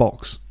be in a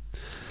box.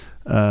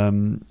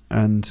 So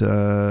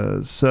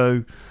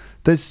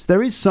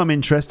there is some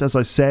interest, as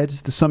I said.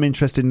 There's some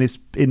interest in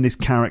this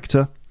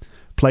character,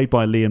 played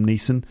by Liam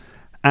Neeson,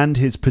 and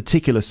his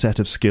particular set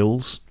of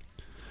skills.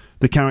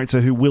 The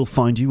character who will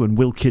find you and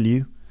will kill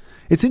you.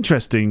 It's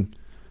interesting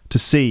to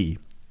see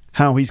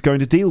how he's going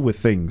to deal with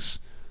things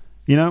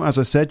You know, as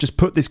I said, just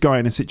put this guy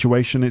in a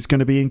situation it's going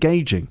to be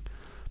engaging.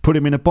 Put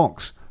him in a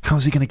box.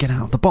 How's he going to get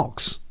out of the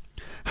box?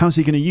 How's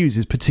he going to use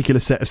his particular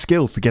set of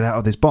skills to get out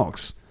of this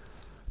box?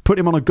 Put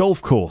him on a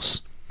golf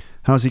course.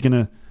 What's he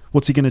going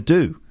to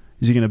do?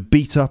 Is he going to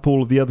beat up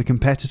all of the other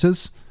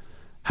competitors?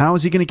 How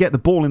is he going to get the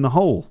ball in the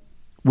hole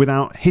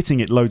without hitting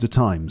it loads of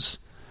times?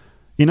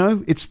 You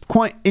know, it's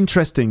quite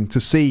interesting to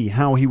see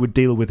how he would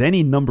deal with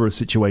any number of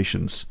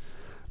situations.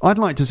 I'd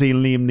like to see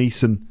Liam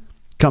Neeson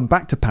come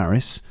back to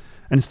Paris,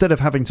 and instead of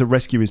having to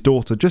rescue his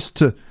daughter, just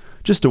to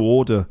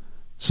order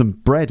some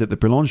bread at the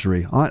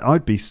boulangerie.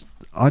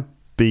 I'd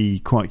be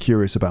quite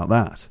curious about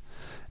that.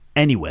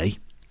 Anyway,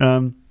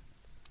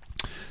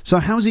 so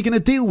how's he going to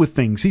deal with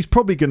things? He's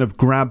probably going to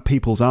grab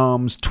people's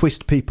arms,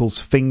 twist people's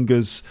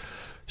fingers,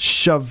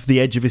 shove the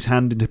edge of his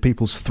hand into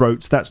people's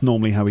throats. That's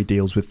normally how he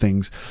deals with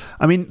things.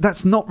 I mean,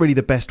 that's not really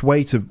the best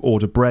way to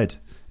order bread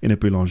in a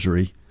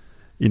boulangerie.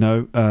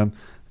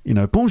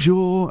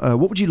 Bonjour,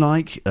 what would you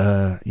like?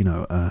 I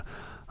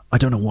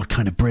don't know what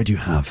kind of bread you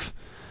have,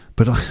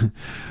 but I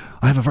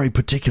have a very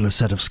particular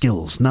set of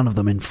skills, none of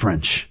them in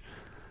French.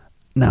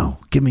 Now,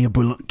 give me a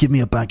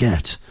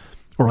baguette,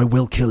 or I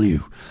will kill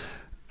you.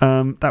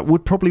 That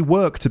would probably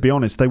work, to be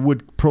honest. They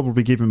would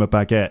probably give him a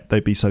baguette.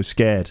 They'd be so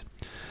scared.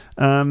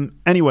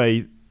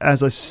 Anyway,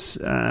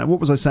 what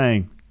was I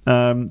saying?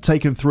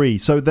 Taken 3.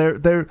 So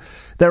there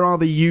are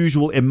the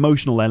usual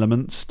emotional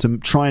elements to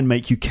try and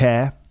make you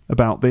care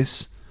about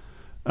this.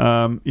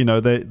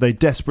 They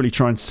desperately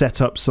try and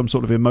set up some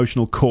sort of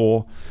emotional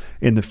core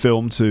in the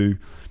film to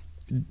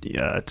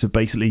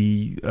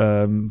basically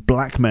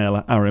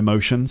blackmail our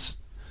emotions,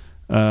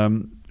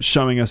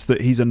 showing us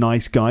that he's a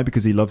nice guy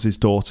because he loves his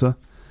daughter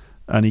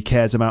and he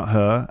cares about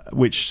her,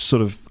 which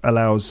sort of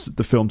allows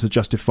the film to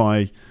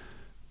justify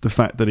the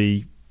fact that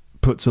he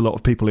puts a lot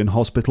of people in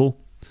hospital.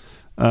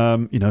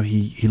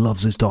 He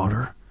loves his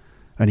daughter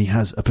and he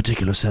has a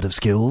particular set of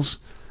skills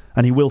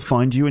and he will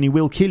find you and he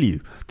will kill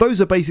you. Those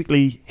are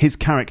basically his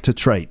character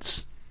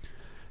traits.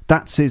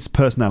 That's his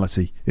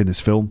personality in this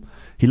film.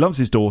 He loves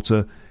his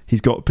daughter,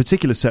 he's got a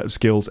particular set of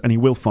skills, and he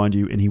will find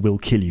you and he will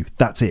kill you.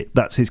 That's it.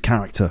 That's his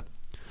character.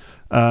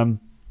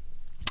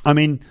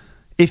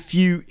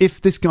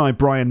 If this guy,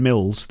 Brian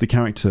Mills, the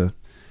character,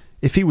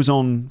 if he was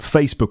on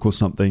Facebook or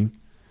something,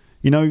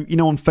 you know,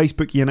 on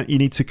Facebook you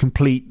need to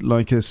complete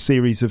like a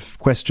series of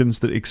questions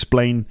that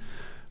explain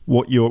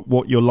what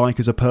you're like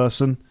as a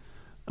person.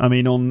 I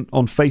mean, on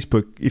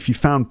Facebook, if you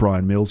found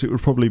Brian Mills, it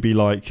would probably be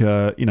like,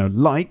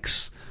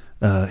 likes,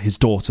 his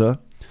daughter,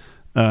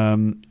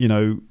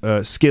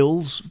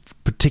 skills,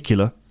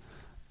 particular,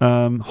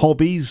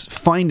 hobbies,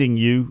 finding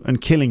you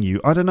and killing you.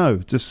 I don't know.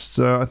 Just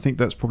I think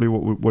that's probably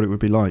what it would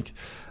be like.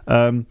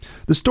 The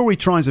story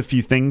tries a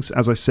few things,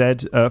 as I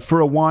said. For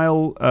a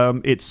while,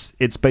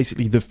 it's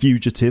basically The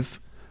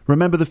Fugitive.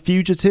 Remember The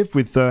Fugitive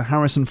with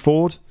Harrison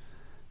Ford?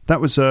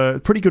 That was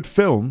a pretty good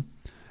film.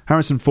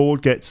 Harrison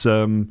Ford gets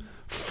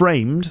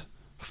framed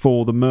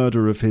for the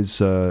murder of his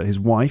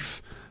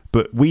wife,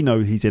 but we know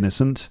he's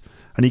innocent,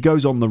 and he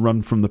goes on the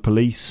run from the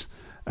police.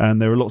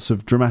 And there are lots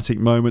of dramatic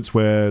moments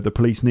where the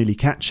police nearly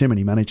catch him and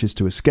he manages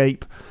to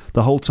escape.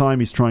 The whole time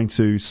he's trying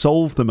to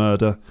solve the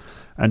murder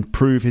and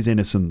prove his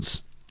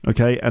innocence.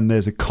 Okay, and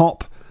there's a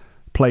cop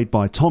played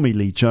by Tommy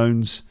Lee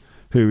Jones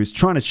who is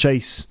trying to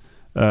chase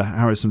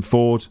Harrison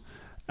Ford,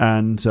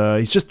 and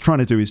he's just trying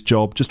to do his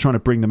job, just trying to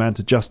bring the man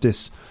to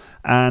justice.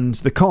 And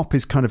the cop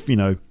is kind of,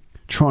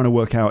 trying to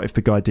work out if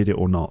the guy did it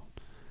or not.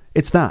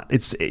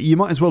 You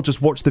might as well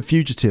just watch The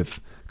Fugitive,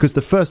 because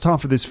the first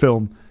half of this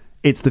film,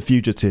 it's The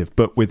Fugitive,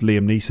 but with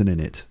Liam Neeson in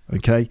it,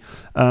 okay?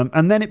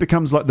 And then it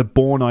becomes like The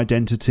Bourne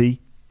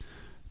Identity,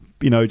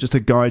 just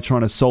a guy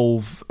trying to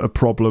solve a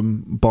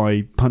problem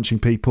by punching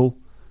people.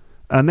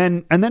 And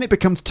then it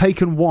becomes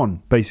Taken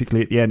 1,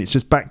 basically, at the end. It's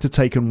just back to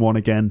Taken 1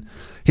 again.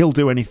 He'll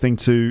do anything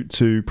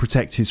to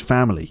protect his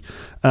family.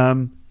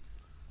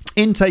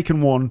 In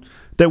Taken 1,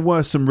 there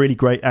were some really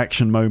great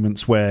action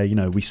moments where,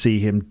 we see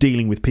him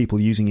dealing with people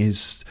using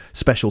his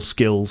special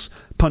skills,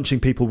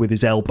 punching people with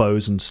his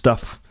elbows and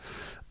stuff,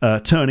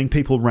 turning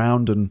people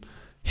round and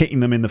hitting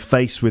them in the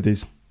face with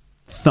his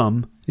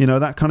thumb,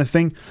 that kind of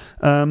thing.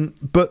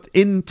 But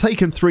in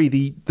Taken 3,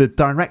 the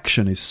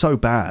direction is so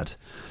bad.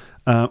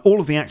 All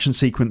of the action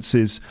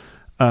sequences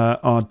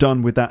are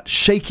done with that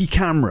shaky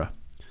camera.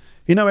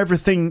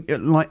 Everything,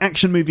 like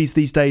action movies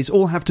these days,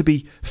 all have to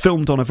be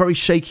filmed on a very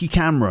shaky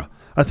camera.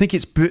 I think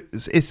it's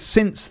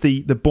since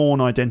the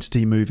Bourne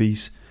Identity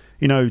movies,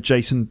 the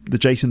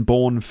Jason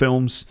Bourne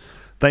films,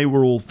 they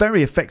were all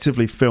very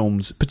effectively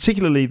filmed,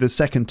 particularly the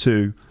second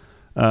two,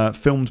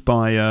 filmed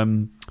by,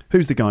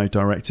 who's the guy who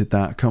directed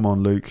that? Come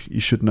on, Luke, you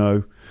should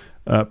know.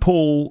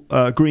 Paul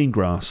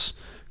Greengrass,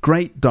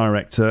 great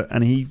director,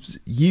 and he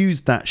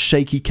used that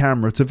shaky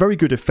camera to very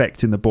good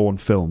effect in the Bourne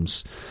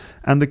films.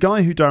 And the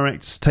guy who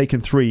directs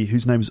Taken 3,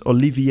 whose name's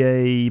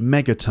Olivier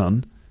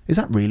Megaton, is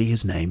that really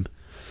his name?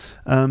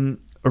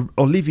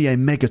 Olivier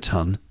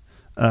Megaton,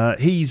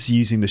 he's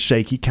using the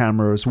shaky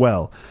camera as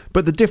well.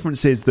 But the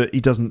difference is that he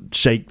doesn't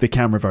shake the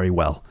camera very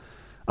well.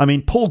 I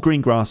mean, Paul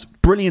Greengrass,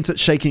 brilliant at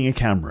shaking a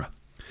camera.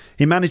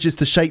 He manages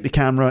to shake the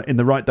camera in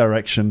the right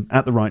direction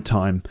at the right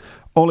time.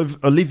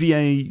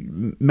 Olivier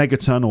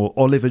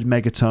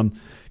Megaton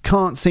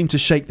can't seem to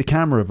shake the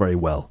camera very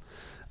well.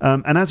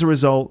 And as a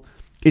result,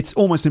 it's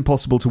almost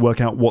impossible to work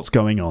out what's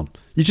going on.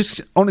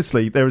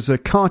 Honestly, there is a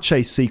car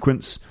chase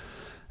sequence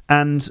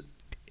and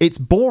it's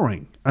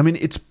boring. I mean,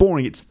 it's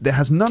boring. It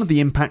has none of the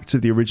impact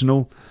of the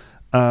original.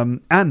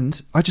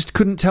 And I just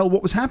couldn't tell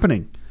what was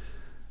happening.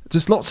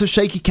 Just lots of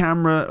shaky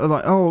camera,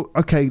 like, oh,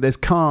 okay, there's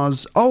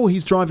cars. Oh,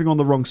 he's driving on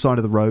the wrong side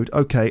of the road.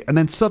 Okay. And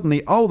then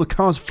suddenly, oh, the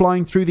car's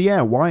flying through the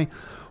air. Why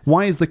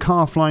is the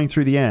car flying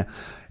through the air?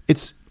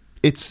 It's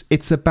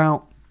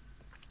about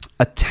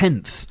a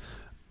tenth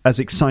as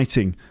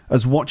exciting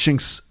as watching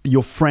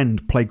your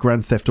friend play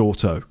Grand Theft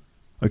Auto.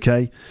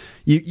 Okay?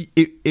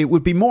 It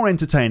would be more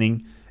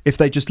entertaining if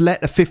they just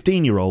let a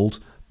 15-year-old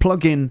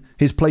plug in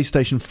his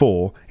PlayStation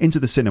 4 into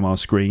the cinema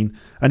screen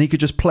and he could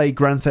just play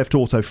Grand Theft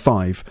Auto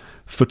 5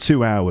 for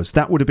 2 hours.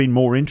 That would have been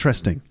more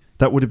interesting.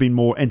 That would have been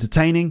more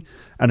entertaining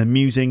and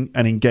amusing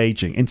and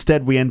engaging.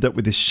 Instead, we end up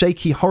with this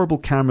shaky, horrible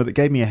camera that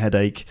gave me a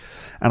headache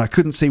and I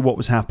couldn't see what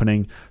was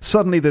happening.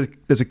 Suddenly,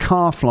 there's a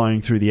car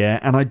flying through the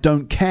air and I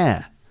don't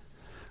care.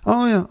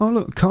 Oh, yeah. Oh,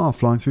 look, a car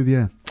flying through the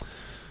air.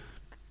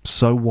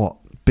 So what?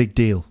 Big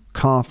deal.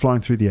 Car flying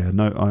through the air.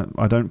 No,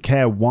 I don't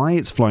care why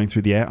it's flying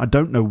through the air. I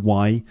don't know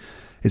why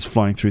it's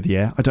flying through the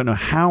air. I don't know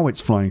how it's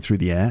flying through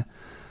the air.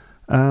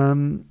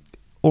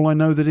 All I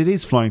know that it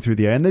is flying through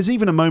the air. And there's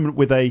even a moment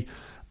with a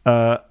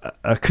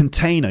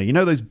container. You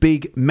know those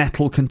big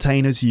metal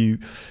containers? You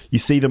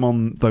see them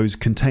on those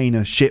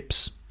container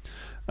ships.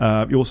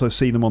 You also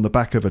see them on the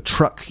back of a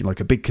truck, like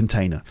a big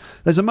container.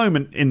 There's a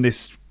moment in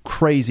this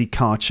crazy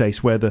car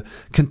chase where the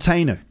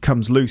container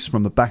comes loose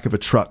from the back of a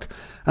truck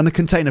and the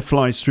container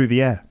flies through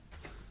the air.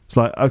 It's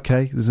like,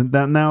 okay,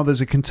 now there's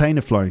a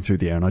container flying through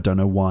the air and I don't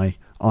know why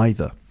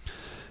either.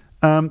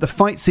 The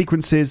fight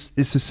sequences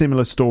is a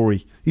similar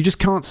story. You just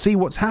can't see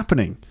what's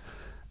happening.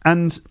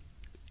 And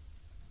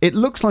it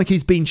looks like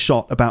he's been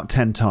shot about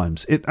 10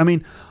 times.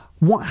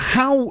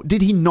 How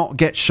did he not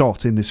get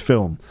shot in this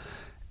film?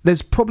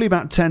 There's probably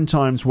about 10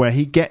 times where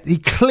he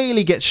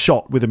clearly gets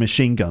shot with a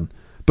machine gun.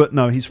 But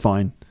no, he's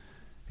fine.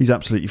 He's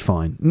absolutely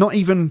fine.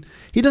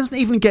 He doesn't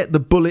even get the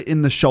bullet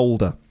in the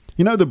shoulder.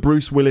 You know the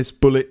Bruce Willis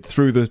bullet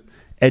through the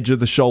edge of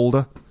the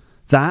shoulder?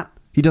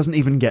 He doesn't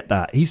even get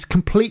that. He's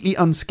completely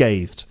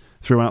unscathed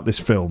throughout this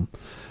film,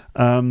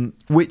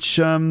 which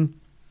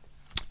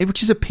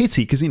is a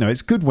pity because,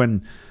 it's good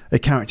when a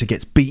character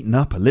gets beaten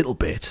up a little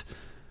bit.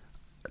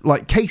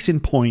 Like, case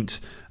in point,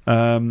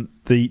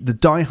 the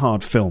Die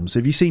Hard films.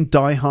 Have you seen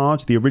Die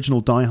Hard, the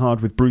original Die Hard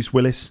with Bruce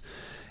Willis?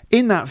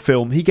 In that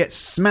film, he gets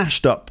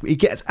smashed up. He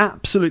gets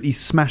absolutely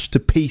smashed to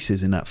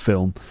pieces in that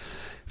film.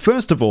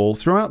 First of all,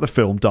 throughout the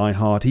film, Die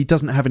Hard, he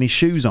doesn't have any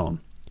shoes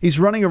on. He's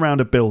running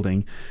around a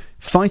building,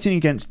 fighting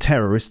against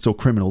terrorists or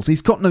criminals.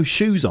 He's got no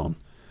shoes on,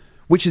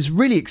 which is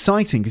really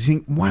exciting because you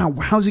think, wow,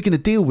 how's he going to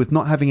deal with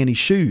not having any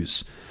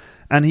shoes?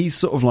 And he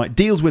sort of like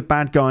deals with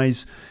bad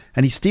guys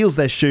and he steals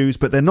their shoes,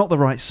 but they're not the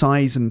right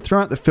size. And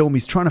throughout the film,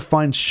 he's trying to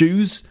find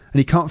shoes and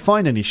he can't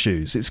find any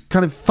shoes. It's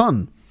kind of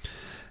fun.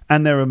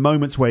 And there are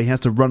moments where he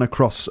has to run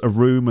across a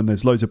room and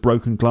there's loads of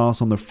broken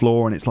glass on the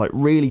floor and it's like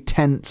really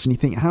tense. And you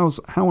think, how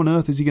on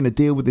earth is he going to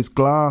deal with this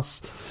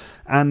glass?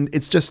 And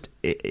it's just,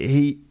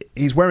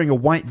 he's wearing a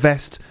white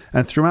vest,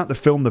 and throughout the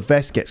film, the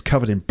vest gets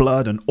covered in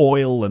blood and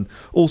oil and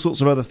all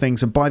sorts of other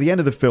things. And by the end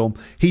of the film,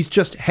 he's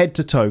just head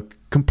to toe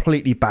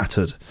completely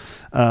battered.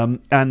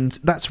 And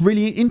that's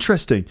really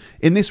interesting.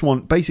 In this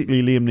one,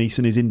 basically, Liam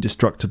Neeson is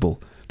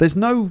indestructible. There's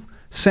no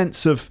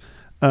sense of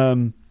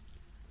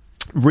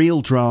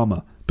real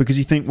drama. Because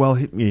you think, well,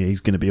 he's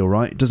going to be all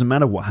right. It doesn't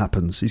matter what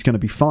happens. He's going to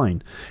be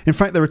fine. In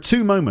fact, there are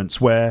 2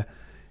 moments where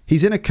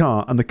he's in a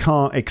car and the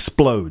car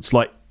explodes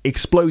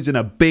in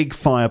a big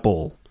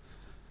fireball.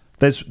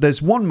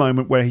 There's one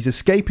moment where he's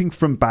escaping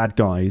from bad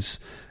guys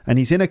and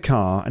he's in a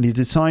car and he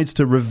decides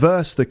to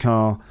reverse the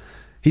car.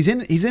 He's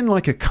in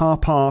like a car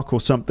park or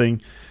something.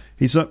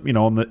 He's up,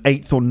 on the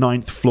 8th or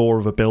 9th floor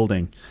of a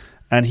building.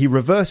 And he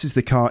reverses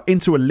the car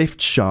into a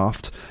lift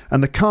shaft,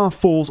 and the car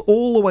falls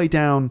all the way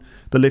down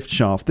the lift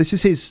shaft. This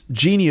is his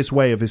genius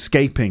way of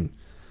escaping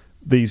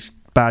these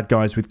bad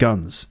guys with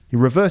guns. He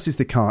reverses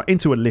the car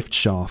into a lift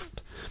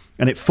shaft,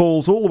 and it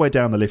falls all the way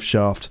down the lift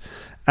shaft.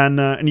 And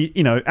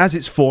as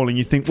it's falling,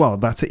 you think, well,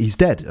 that's it, he's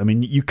dead. I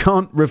mean, you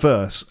can't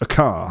reverse a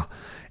car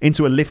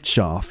into a lift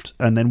shaft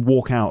and then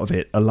walk out of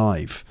it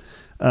alive.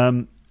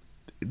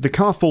 The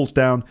car falls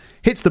down,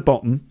 hits the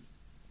bottom,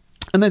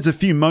 and there's a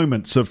few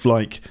moments of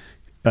like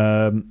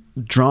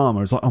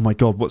drama. It's like, oh my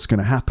god, what's going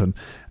to happen?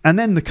 And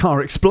then the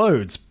car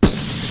explodes.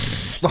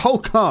 The whole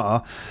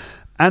car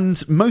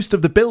and most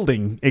of the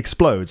building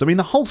explodes. I mean,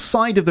 the whole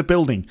side of the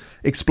building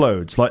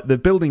explodes. Like, the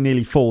building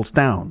nearly falls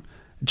down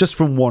just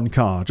from one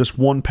car. Just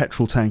one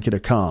petrol tank in a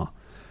car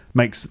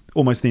makes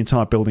almost the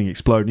entire building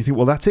explode. And you think,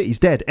 well, that's it, he's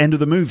dead. End of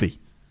the movie.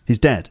 He's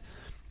dead.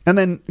 And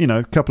then,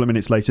 a couple of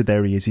minutes later,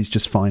 there he is. He's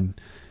just fine.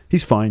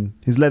 He's fine.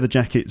 His leather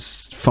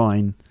jacket's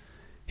fine.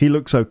 He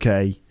looks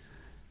okay.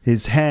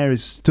 His hair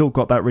has still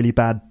got that really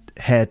bad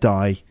hair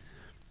dye.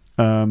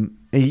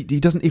 He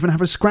doesn't even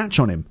have a scratch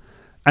on him,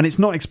 and it's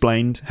not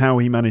explained how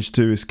he managed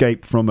to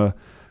escape from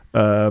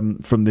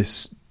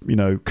this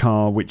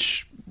car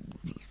which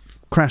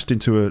crashed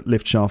into a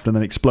lift shaft and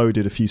then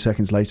exploded a few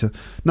seconds later.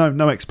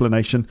 No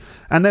explanation.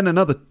 And then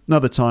another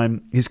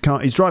time, he's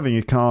driving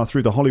a car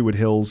through the Hollywood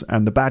Hills,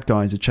 and the bad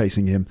guys are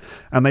chasing him,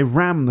 and they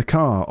ram the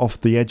car off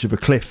the edge of a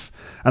cliff,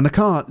 and the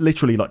car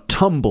literally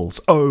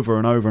tumbles over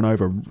and over and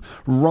over,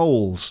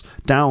 rolls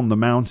down the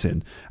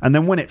mountain, and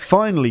then when it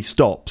finally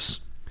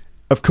stops,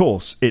 of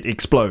course, it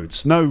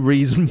explodes. No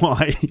reason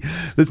why.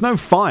 There's no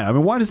fire. I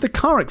mean, why does the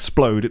car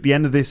explode at the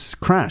end of this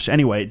crash?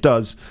 Anyway, it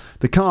does.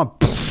 The car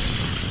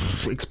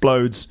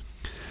explodes,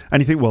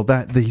 and you think, well,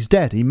 he's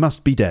dead. He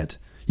must be dead.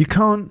 You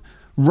can't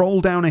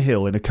roll down a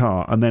hill in a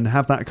car and then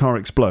have that car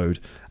explode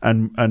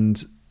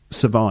and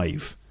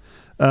survive.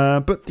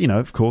 But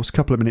of course, a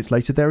couple of minutes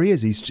later, there he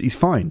is. He's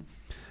fine.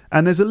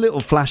 And there's a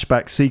little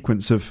flashback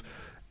sequence of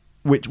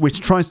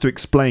which tries to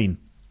explain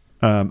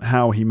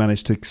how he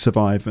managed to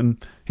survive,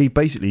 and he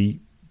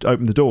basically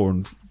opened the door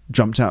and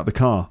jumped out of the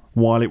car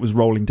while it was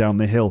rolling down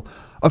the hill.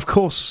 Of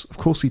course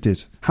he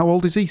did. How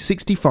old is he?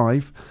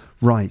 65?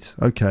 Right,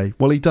 okay.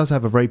 Well, he does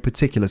have a very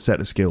particular set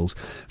of skills.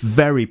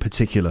 Very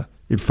particular,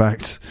 in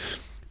fact.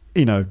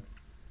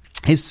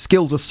 His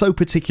skills are so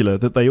particular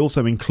that they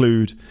also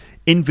include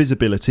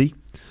invisibility,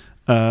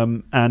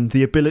 and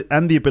the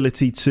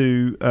ability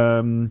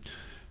to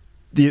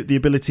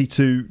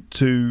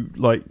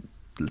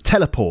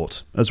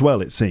teleport as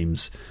well. It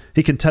seems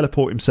he can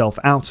teleport himself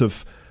out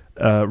of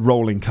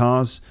rolling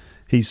cars.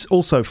 He's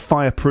also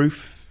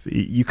fireproof.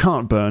 You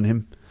can't burn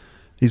him.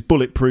 He's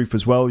bulletproof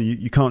as well.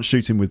 You can't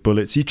shoot him with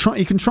bullets. You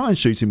can try and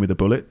shoot him with a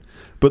bullet,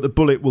 but the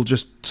bullet will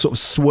just sort of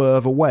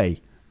swerve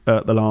away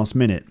at the last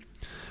minute.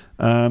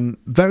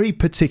 Very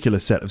particular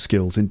set of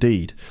skills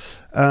indeed.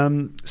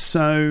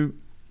 So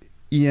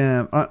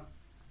yeah,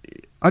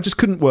 I just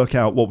couldn't work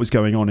out what was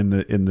going on in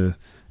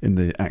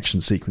the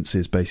action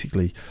sequences,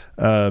 basically.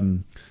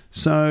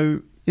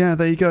 So yeah,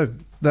 there you go.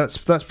 That's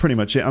pretty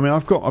much it. I mean,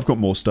 I've got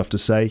more stuff to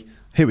say.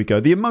 Here we go.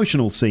 The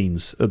emotional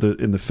scenes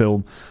in the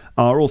film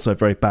are also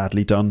very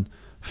badly done.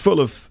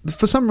 For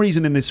some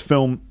reason in this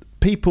film,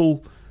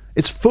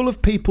 it's full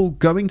of people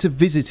going to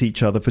visit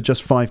each other for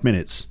just 5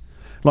 minutes.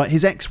 Like,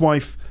 his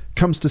ex-wife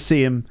comes to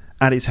see him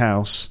at his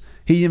house.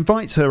 He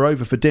invites her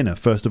over for dinner,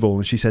 first of all,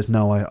 and she says,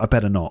 no, I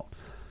better not,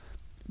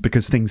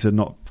 because things are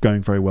not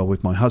going very well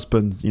with my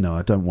husband.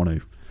 I don't want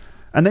to.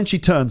 And then she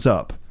turns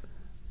up,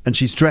 and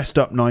she's dressed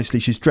up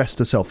nicely. She's dressed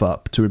herself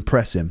up to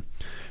impress him.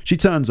 She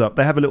turns up,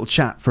 they have a little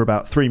chat for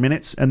about 3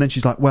 minutes, and then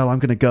she's like, well, I'm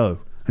going to go.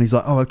 And he's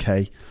like, oh,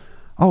 okay.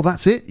 Oh,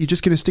 that's it? You're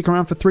just going to stick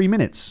around for 3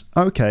 minutes?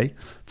 Okay,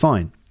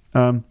 fine.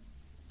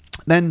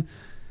 Then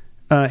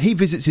he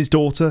visits his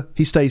daughter.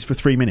 He stays for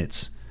 3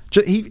 minutes.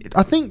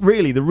 I think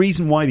really the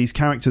reason why these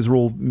characters are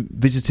all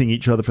visiting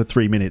each other for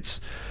 3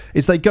 minutes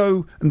is they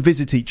go and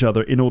visit each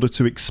other in order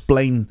to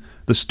explain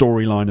the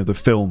storyline of the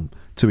film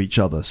to each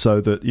other, so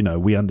that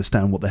we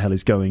understand what the hell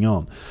is going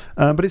on.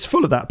 But it's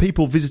full of that,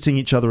 people visiting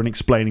each other and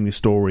explaining the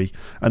story,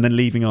 and then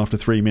leaving after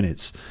 3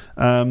 minutes.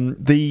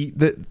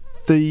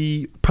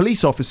 The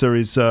police officer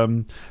is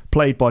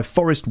played by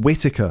Forrest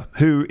Whitaker,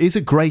 who is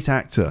a great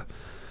actor.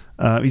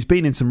 He's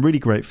been in some really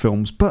great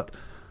films, but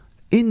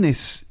in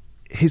this,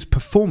 his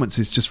performance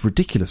is just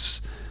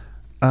ridiculous.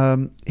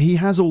 He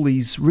has all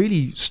these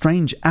really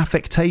strange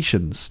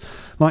affectations.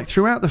 Like,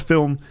 throughout the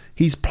film,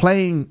 he's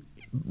playing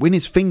in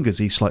his fingers,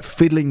 he's like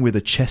fiddling with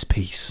a chess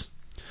piece,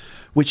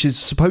 which is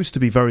supposed to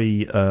be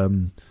very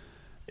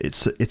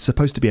it's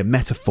supposed to be a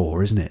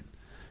metaphor, isn't it?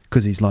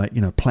 Because he's like,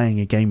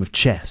 playing a game of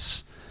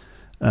chess.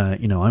 I'm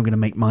going to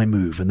make my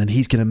move, and then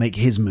he's going to make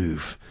his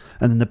move,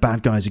 and then the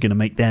bad guys are going to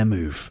make their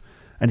move,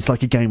 and it's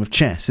like a game of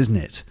chess, isn't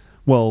it?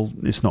 Well,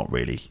 it's not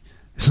really.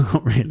 It's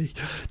not really.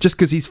 Just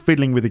because he's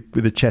fiddling with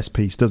a chess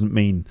piece doesn't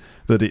mean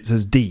that it's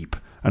as deep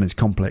and as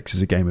complex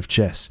as a game of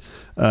chess.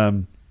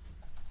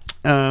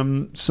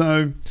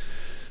 So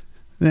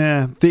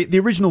yeah, the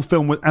original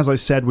film, as I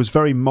said, was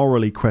very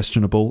morally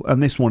questionable,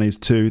 and this one is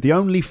too. The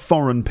only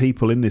foreign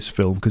people in this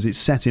film, because it's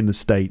set in the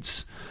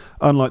States,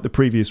 unlike the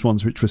previous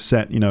ones, which were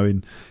set,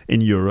 in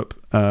Europe,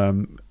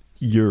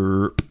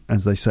 Europe,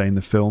 as they say in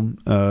the film.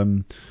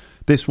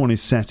 This one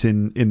is set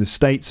in the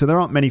States, so there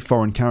aren't many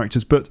foreign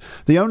characters, but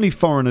the only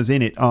foreigners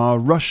in it are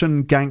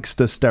Russian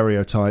gangster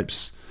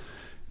stereotypes.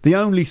 The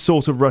only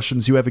sort of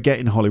Russians you ever get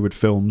in Hollywood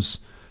films.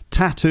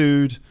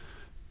 Tattooed,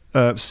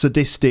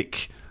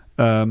 sadistic,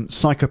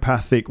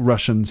 psychopathic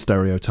Russian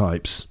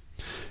stereotypes.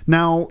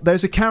 Now,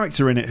 there's a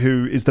character in it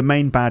who is the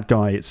main bad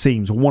guy, it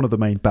seems, or one of the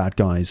main bad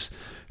guys,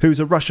 who's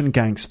a Russian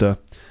gangster.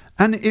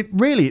 And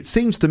it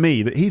seems to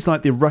me that he's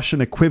like the Russian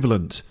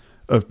equivalent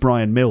of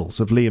Brian Mills,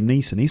 of Liam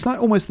Neeson. He's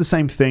like almost the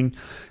same thing.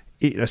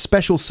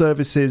 Special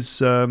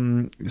services,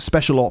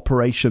 special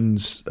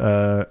operations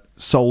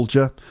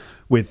soldier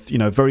with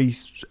very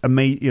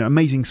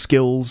amazing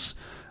skills.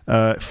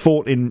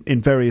 fought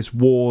in various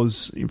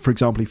wars. For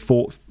example, he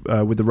fought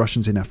with the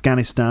Russians in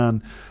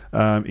Afghanistan.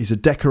 He's a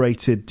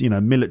decorated,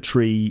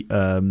 military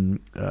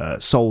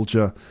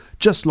soldier,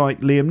 just like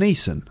Liam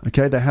Neeson.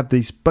 Okay, they have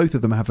these. Both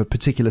of them have a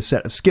particular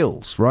set of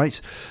skills, right?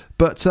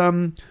 But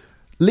Liam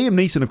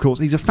Neeson, of course,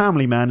 he's a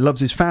family man,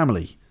 loves his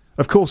family.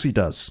 Of course, he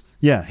does.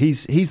 Yeah,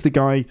 he's the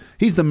guy.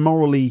 He's the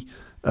morally.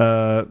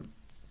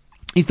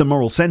 He's the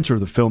moral centre of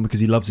the film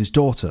because he loves his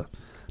daughter.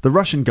 The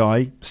Russian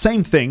guy,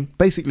 same thing,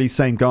 basically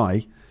same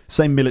guy,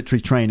 same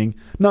military training.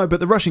 No, but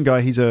the Russian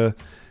guy,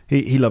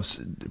 he loves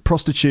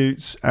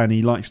prostitutes and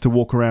he likes to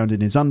walk around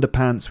in his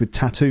underpants with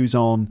tattoos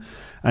on,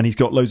 and he's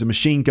got loads of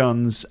machine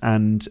guns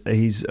and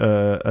he's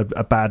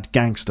a bad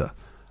gangster.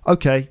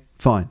 Okay,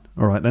 fine,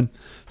 all right then.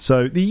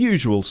 So the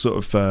usual sort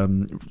of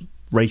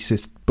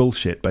racist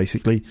bullshit,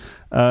 basically.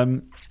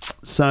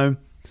 So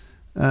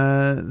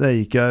there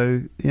you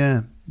go.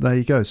 Yeah. There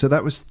you go. So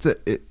that was,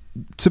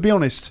 to be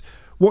honest,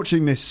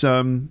 watching this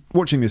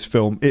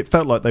film, it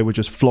felt like they were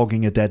just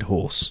flogging a dead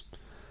horse.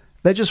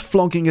 They're just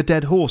flogging a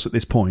dead horse at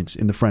this point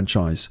in the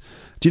franchise.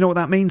 Do you know what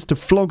that means? To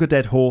flog a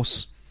dead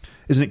horse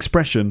is an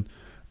expression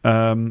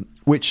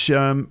which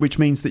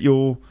means that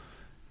you're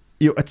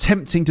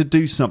attempting to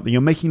do something.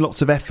 You're making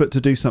lots of effort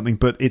to do something,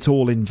 but it's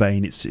all in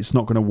vain. It's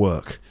not going to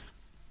work.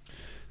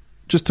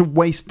 Just to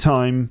waste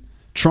time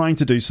trying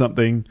to do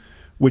something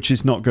which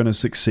is not going to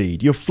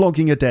succeed. You're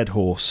flogging a dead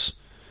horse.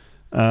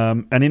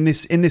 And in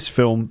this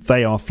film,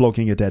 they are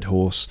flogging a dead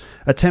horse,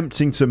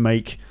 attempting to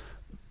make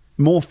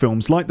more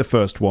films like the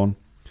first one,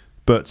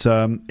 but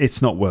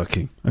it's not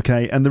working,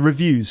 okay? And the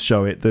reviews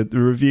show it. The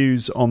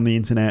reviews on the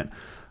internet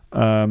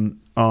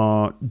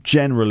are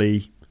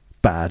generally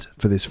bad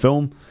for this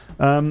film.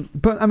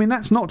 But, I mean,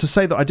 that's not to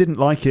say that I didn't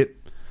like it.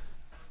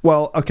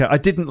 Well, okay, I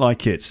didn't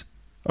like it.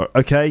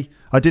 Okay,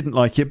 I didn't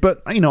like it,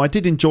 but I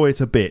did enjoy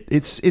it a bit.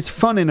 It's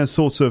fun in a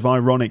sort of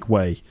ironic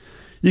way.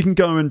 You can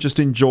go and just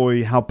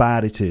enjoy how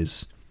bad it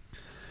is.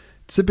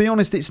 To be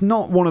honest, it's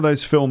not one of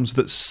those films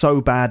that's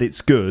so bad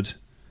it's good.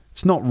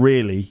 It's not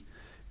really.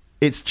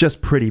 It's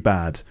just pretty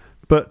bad.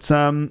 But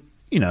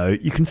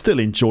you can still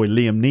enjoy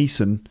Liam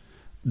Neeson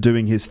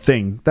doing his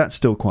thing. That's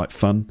still quite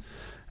fun.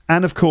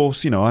 And of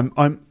course,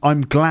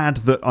 I'm glad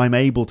that I'm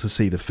able to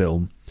see the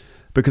film,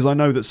 because I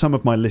know that some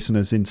of my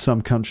listeners in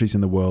some countries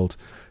in the world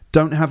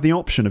don't have the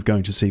option of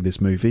going to see this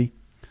movie.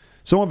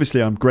 So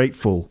obviously I'm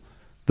grateful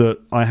that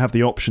I have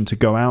the option to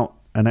go out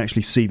and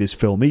actually see this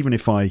film. Even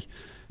if I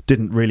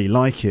didn't really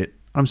like it,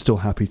 I'm still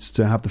happy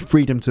to have the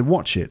freedom to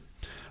watch it.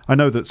 I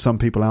know that some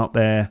people out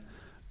there,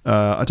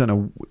 I don't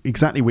know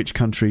exactly which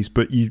countries,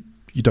 but you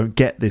don't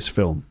get this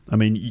film. I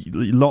mean,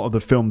 a lot of the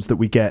films that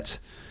we get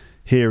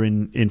here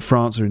in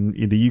France or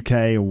in the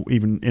UK or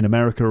even in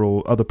America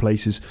or other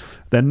places,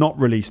 they're not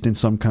released in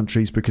some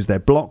countries because they're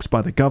blocked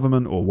by the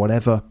government or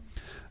whatever.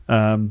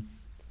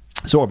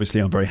 So obviously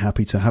I'm very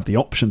happy to have the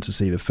option to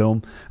see the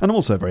film, and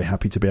also very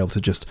happy to be able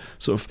to just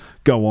sort of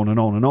go on and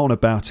on and on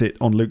about it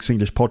on Luke's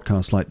English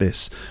podcast like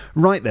this.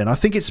 Right then, I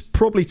think it's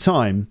probably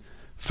time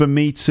for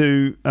me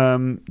to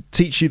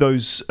teach you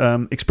those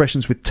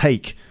expressions with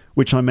take,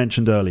 which I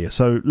mentioned earlier.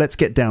 So let's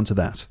get down to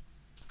that.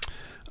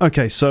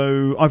 Okay,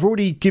 so I've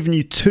already given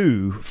you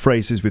two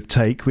phrases with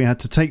take. We had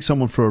to take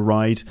someone for a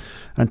ride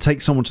and take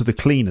someone to the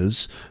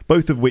cleaners,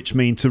 both of which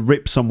mean to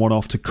rip someone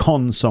off, to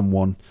con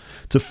someone,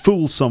 to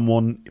fool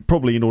someone,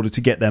 probably in order to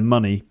get their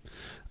money.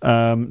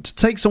 To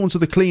take someone to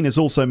the cleaners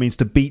also means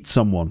to beat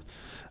someone.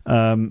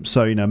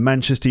 So,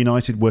 Manchester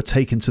United were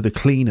taken to the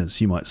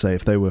cleaners, you might say,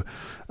 if they were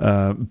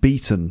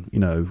beaten,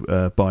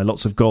 by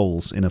lots of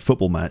goals in a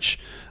football match.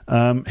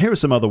 Here are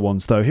some other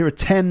ones, though. Here are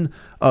 10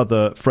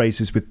 other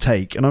phrases with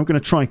take, and I'm going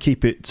to try and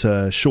keep it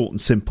short and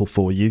simple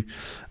for you.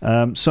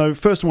 So,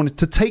 first one is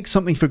to take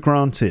something for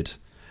granted.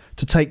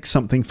 To take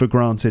something for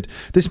granted.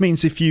 This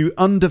means if you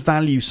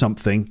undervalue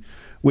something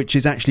which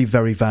is actually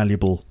very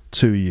valuable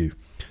to you.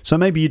 So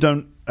maybe you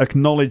don't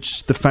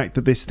acknowledge the fact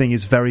that this thing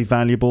is very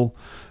valuable.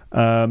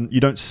 You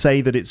don't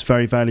say that it's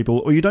very valuable,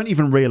 or you don't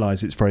even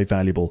realise it's very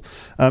valuable.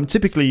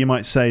 Typically, you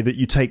might say that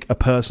you take a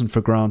person for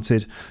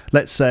granted.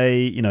 Let's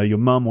say, your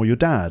mum or your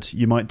dad.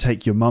 You might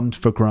take your mum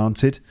for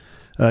granted.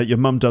 Your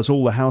mum does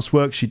all the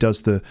housework. She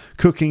does the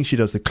cooking. She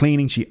does the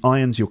cleaning. She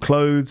irons your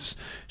clothes.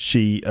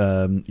 She,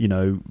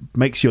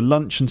 makes your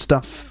lunch and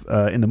stuff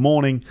in the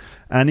morning.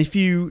 And if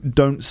you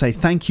don't say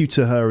thank you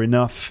to her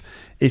enough,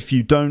 if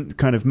you don't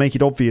kind of make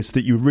it obvious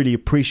that you really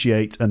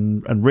appreciate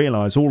and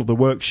realise all of the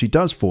work she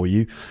does for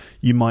you,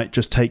 you might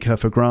just take her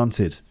for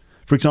granted.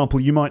 For example,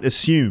 you might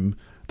assume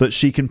that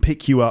she can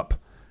pick you up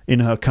in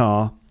her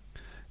car.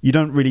 You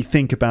don't really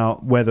think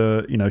about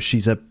whether,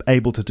 she's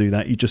able to do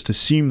that. You just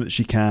assume that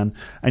she can,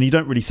 and you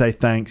don't really say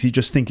thanks. You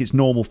just think it's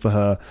normal for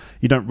her.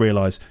 You don't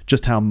realise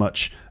just how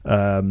much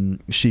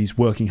she's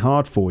working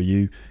hard for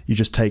you. You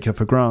just take her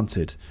for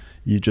granted.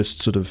 You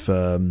just sort of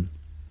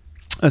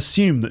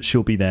assume that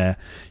she'll be there.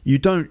 You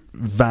don't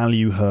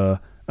value her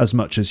as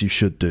much as you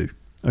should do.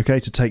 Okay,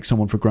 to take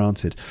someone for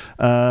granted.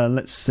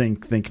 Let's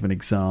think of an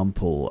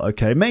example.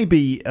 Okay,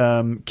 maybe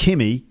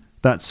Kimmy,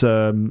 that's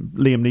Liam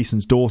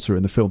Neeson's daughter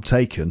in the film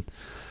Taken.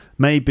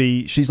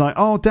 maybe she's like,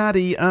 "Oh,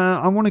 Daddy,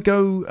 I want to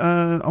go.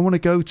 I want to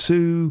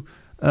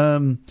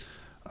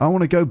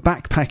go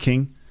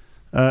backpacking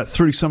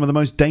through some of the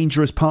most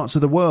dangerous parts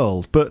of the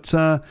world, but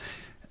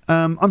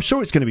I'm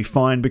sure it's going to be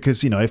fine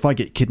because if I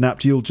get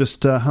kidnapped, you'll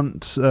just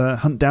hunt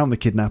down the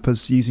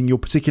kidnappers using your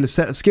particular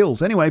set of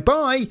skills. Anyway,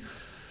 bye."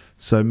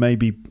 So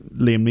maybe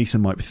Liam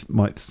Neeson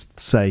might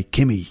say,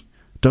 "Kimmy,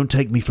 don't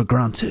take me for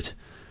granted.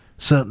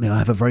 Certainly, I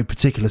have a very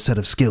particular set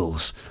of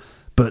skills,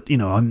 but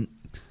I'm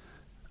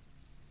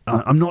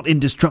not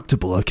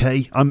indestructible.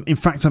 Okay, I'm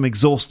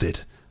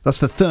exhausted. That's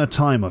the third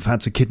time I've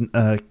had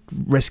to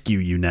rescue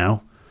you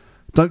now.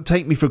 Don't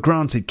take me for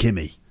granted,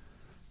 Kimmy."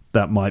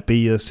 That might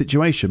be a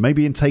situation.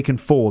 Maybe in Taken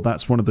 4,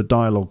 that's one of the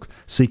dialogue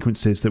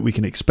sequences that we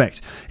can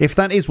expect. If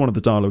that is one of the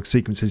dialogue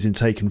sequences in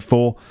Taken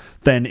 4,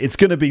 then it's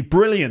going to be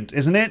brilliant,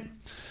 isn't it?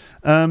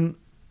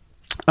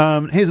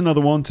 Here's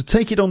another one. To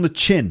take it on the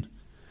chin.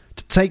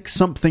 To take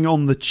something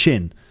on the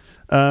chin.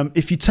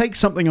 If you take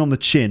something on the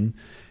chin,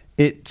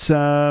 it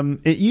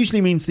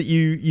usually means that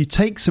you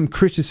take some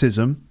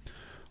criticism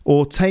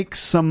or take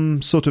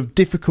some sort of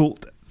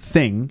difficult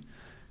thing,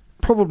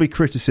 probably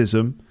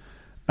criticism.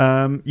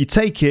 You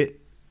take it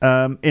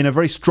in a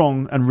very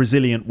strong and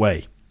resilient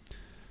way.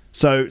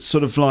 So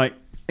sort of like,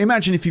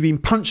 imagine if you've been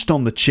punched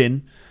on the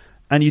chin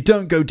and you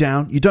don't go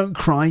down, you don't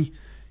cry,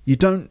 you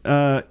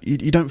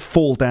don't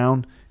fall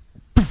down.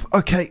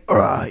 Okay,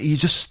 you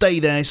just stay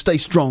there, stay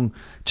strong.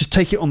 Just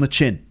take it on the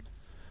chin.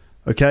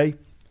 Okay?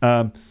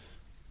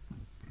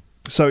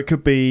 So it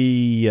could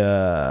be,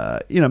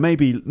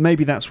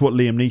 maybe that's what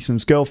Liam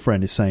Neeson's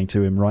girlfriend is saying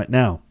to him right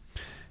now.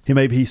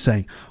 He's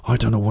saying, "I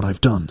don't know what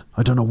I've done.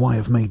 I don't know why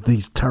I've made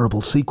these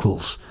terrible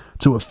sequels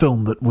to a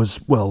film that was,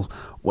 well,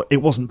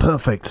 it wasn't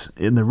perfect,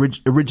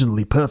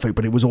 originally perfect,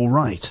 but it was all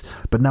right.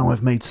 But now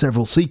I've made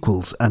several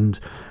sequels and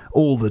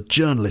all the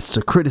journalists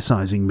are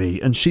criticising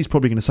me." And she's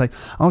probably going to say,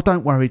 "Oh,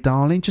 don't worry,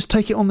 darling. Just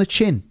take it on the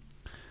chin.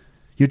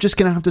 You're just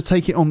going to have to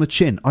take it on the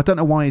chin." I don't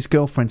know why his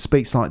girlfriend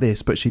speaks like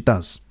this, but she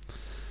does.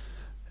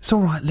 "It's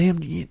all right,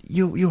 Liam.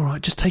 You're all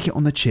right. Just take it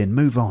on the chin.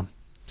 Move on."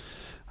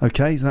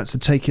 Okay, so that's to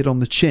take it on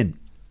the chin.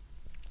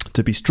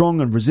 To be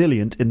strong and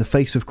resilient in the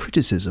face of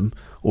criticism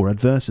or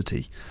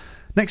adversity.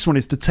 Next one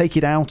is to take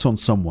it out on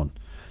someone.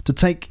 To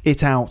take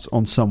it out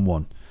on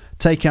someone.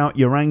 Take out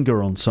your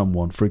anger on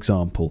someone, for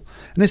example.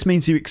 And this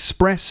means you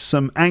express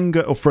some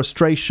anger or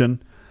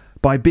frustration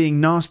by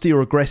being nasty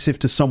or aggressive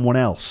to someone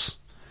else.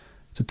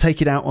 To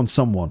take it out on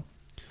someone.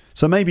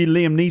 So maybe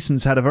Liam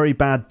Neeson's had a very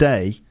bad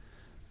day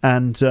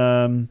and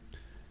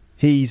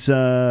he's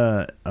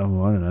had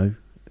a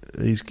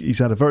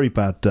very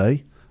bad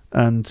day.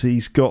 And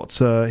he's got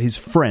his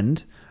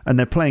friend, and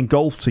they're playing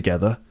golf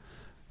together.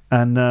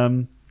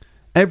 And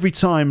every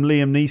time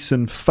Liam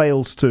Neeson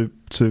fails to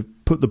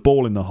put the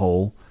ball in the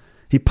hole,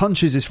 he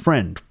punches his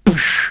friend.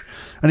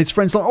 And his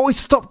friend's like, "Oh,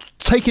 stop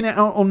taking it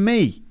out on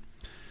me.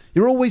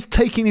 You're always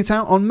taking it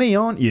out on me,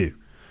 aren't you?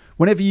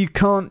 Whenever you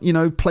can't,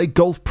 play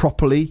golf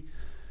properly,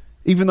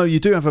 even though you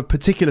do have a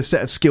particular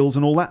set of skills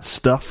and all that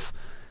stuff.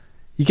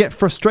 You get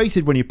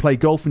frustrated when you play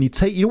golf and you're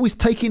always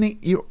taking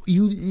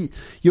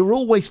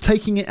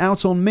it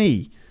out on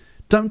me.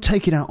 Don't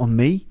take it out on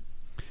me.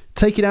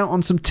 Take it out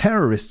on some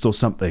terrorists or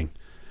something."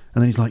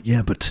 And then he's like,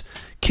 "Yeah, but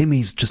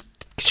Kimmy's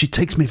she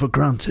takes me for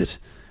granted.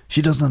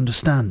 She doesn't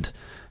understand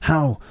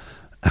how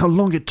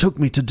long it took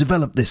me to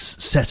develop this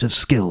set of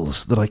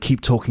skills that I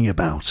keep talking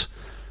about.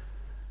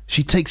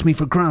 She takes me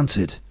for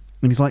granted."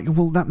 And he's like,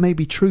 "Well, that may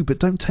be true, but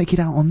don't take it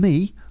out on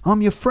me.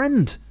 I'm your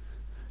friend.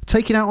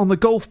 Take it out on the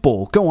golf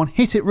ball. Go on,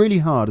 hit it really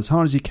hard as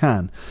you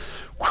can."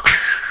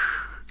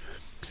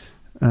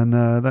 And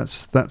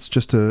that's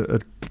just a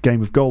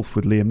game of golf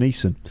with Liam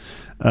Neeson.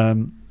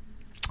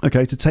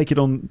 Okay, to take it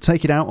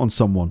out on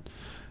someone.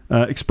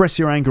 Express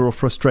your anger or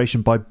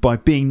frustration by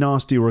being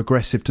nasty or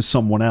aggressive to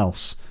someone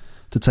else.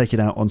 To take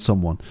it out on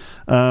someone.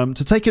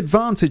 To take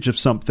advantage of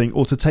something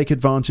or to take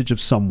advantage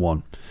of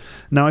someone.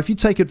 Now, if you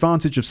take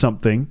advantage of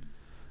something,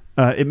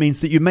 it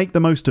means that you make the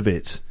most of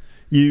it.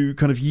 You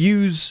kind of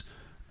use...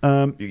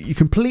 you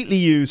completely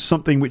use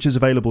something which is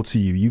available to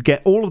you. You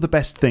get all of the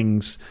best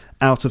things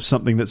out of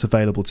something that's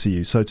available to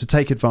you. So to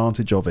take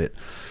advantage of it.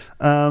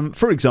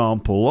 For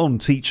example, on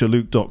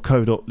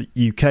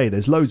teacherluke.co.uk,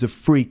 there's loads of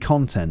free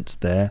content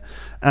there.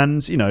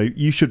 And,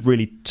 you should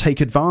really take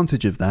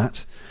advantage of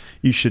that.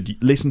 You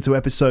should listen to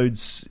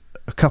episodes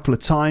a couple of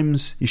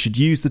times. You should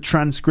use the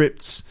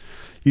transcripts.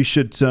 You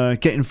should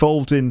get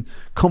involved in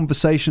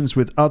conversations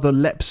with other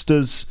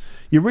Lepsters.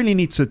 You really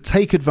need to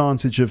take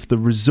advantage of the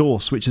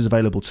resource which is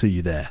available to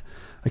you there.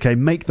 Okay,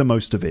 make the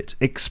most of it.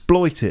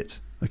 Exploit it.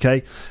 Okay,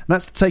 and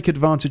that's to take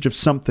advantage of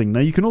something. Now,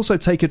 you can also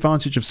take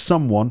advantage of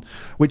someone,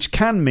 which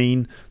can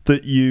mean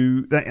that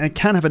it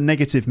can have a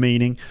negative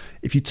meaning.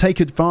 If you take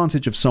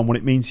advantage of someone,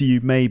 it means you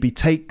maybe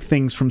take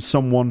things from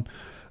someone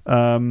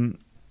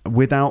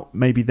without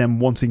maybe them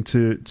wanting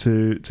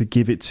to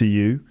give it to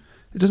you.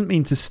 It doesn't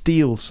mean to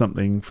steal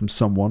something from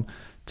someone.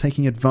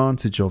 Taking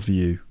advantage of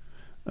you.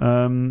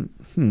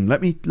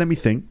 Let me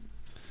think.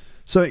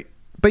 So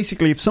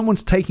basically, if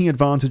someone's taking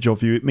advantage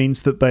of you, it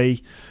means that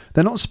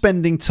they're not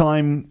spending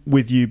time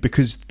with you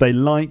because they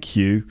like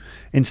you.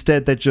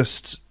 Instead, they're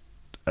just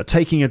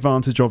taking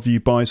advantage of you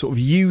by sort of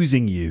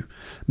using you.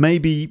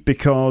 Maybe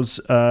because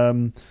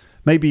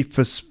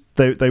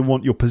they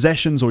want your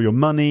possessions or your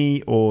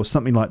money or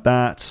something like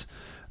that.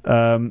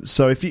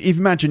 So if you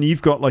imagine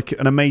you've got like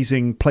an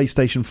amazing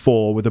PlayStation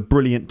 4 with a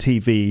brilliant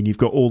TV and you've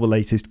got all the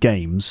latest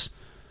games,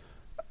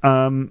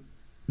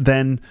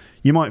 then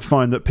you might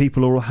find that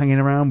people are all hanging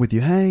around with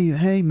you.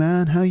 Hey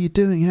man, how you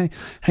doing?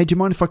 Hey, do you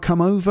mind if I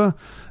come over?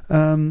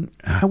 Why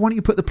don't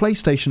you put the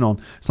PlayStation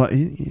on? It's like,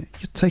 you're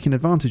taking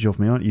advantage of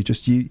me, aren't you?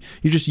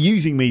 You're just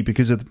using me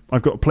because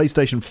I've got a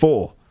PlayStation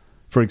 4,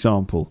 for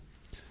example.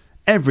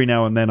 Every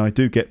now and then I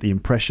do get the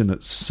impression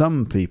that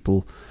some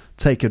people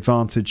take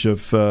advantage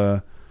of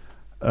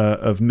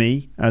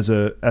me as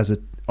a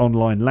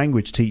online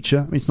language teacher.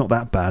 I mean, it's not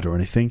that bad or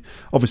anything.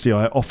 Obviously,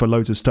 I offer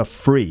loads of stuff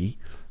free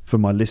for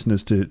my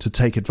listeners to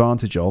take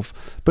advantage of,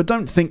 but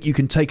don't think you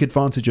can take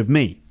advantage of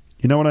me.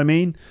 You know what I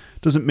mean?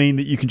 Doesn't mean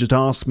that you can just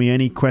ask me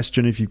any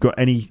question. If you've got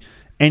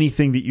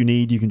anything that you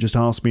need, you can just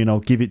ask me and I'll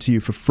give it to you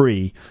for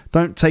free.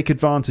 Don't take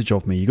advantage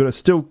of me. You've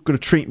still got to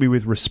treat me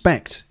with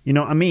respect. You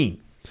know what I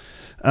mean?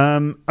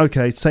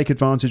 Okay, take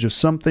advantage of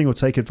something or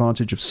take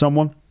advantage of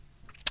someone.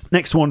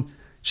 Next one,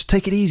 just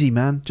take it easy,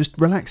 man. Just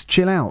relax,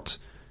 chill out.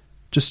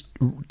 Just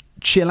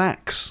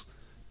chillax.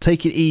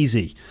 Take it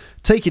easy.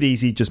 Take it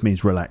easy just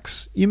means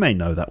relax. You may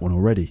know that one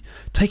already.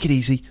 Take it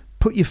easy.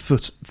 Put your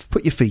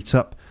feet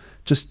up.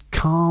 Just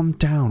calm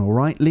down, all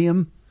right,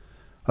 Liam?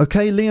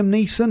 Okay, Liam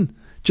Neeson?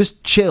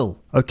 Just chill,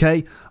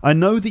 okay? I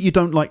know that you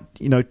don't like,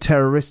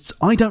 terrorists.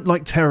 I don't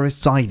like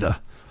terrorists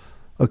either,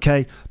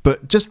 okay?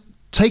 But just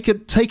take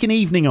an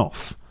evening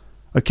off,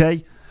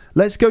 okay?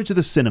 Let's go to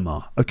the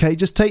cinema, okay?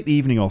 Just take the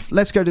evening off.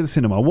 Let's go to the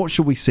cinema. What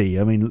shall we see?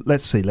 I mean,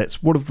 let's see.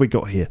 What have we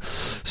got here?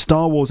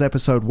 Star Wars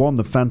Episode 1,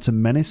 The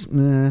Phantom Menace.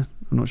 I'm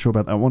not sure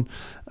about that one.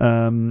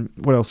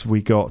 What else have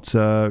we got?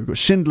 We've got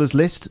Schindler's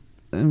List.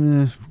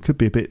 Could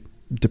be a bit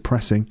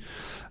depressing.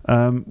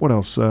 What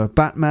else?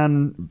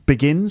 Batman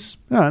Begins.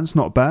 That's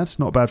not bad. It's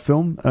not a bad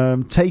film.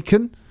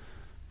 Taken.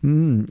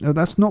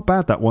 That's not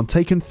bad, that one.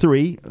 Taken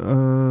 3.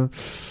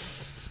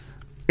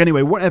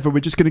 Anyway, whatever. We're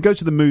just going to go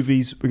to the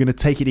movies. We're going to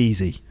take it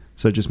easy.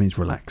 So it just means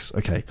relax.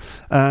 Okay.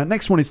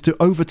 Next one is to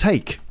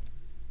overtake.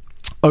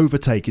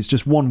 Overtake is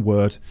just one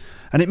word,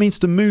 and it means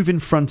to move in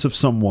front of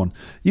someone,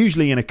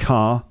 usually in a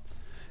car.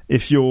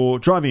 If you're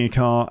driving a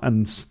car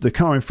and the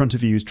car in front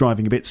of you is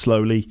driving a bit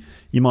slowly,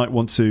 you might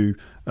want to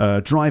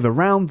drive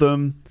around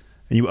them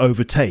and you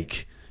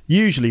overtake.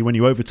 Usually when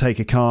you overtake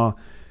a car,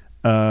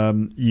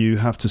 you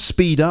have to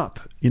speed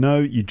up.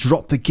 You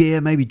drop the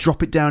gear, maybe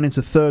drop it down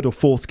into third or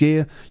fourth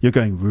gear. You're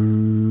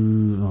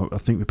going, I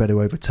think we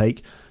better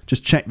overtake.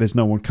 Just check there's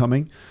no one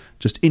coming.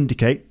 Just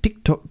indicate,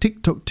 tick-tock,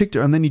 tick-tock,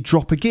 tick-tock, and then you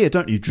drop a gear,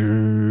 don't you?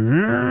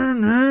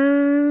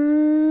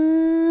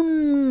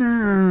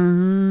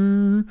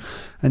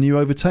 And you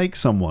overtake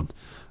someone.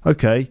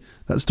 Okay,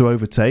 that's to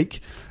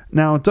overtake.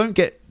 Now, don't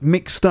get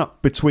mixed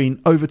up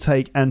between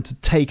overtake and to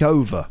take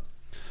over.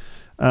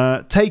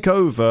 Take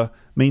over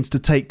means to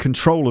take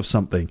control of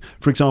something.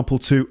 For example,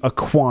 to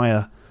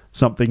acquire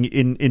something.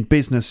 In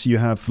business, you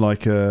have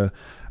like an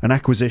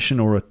acquisition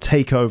or a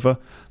takeover.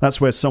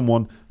 That's where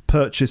someone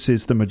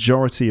purchases the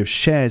majority of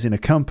shares in a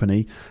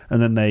company,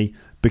 and then they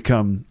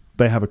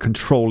have a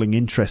controlling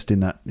interest in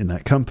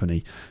that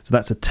company. So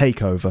that's a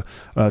takeover.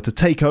 To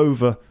take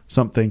over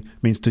something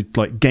means to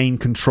like gain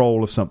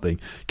control of something.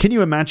 Can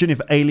you imagine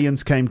if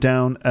aliens came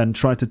down and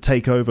tried to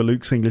take over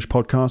Luke's English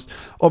podcast?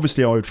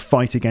 Obviously, I would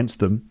fight against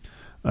them.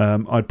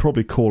 I'd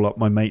probably call up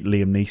my mate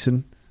Liam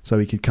Neeson so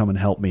he could come and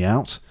help me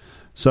out.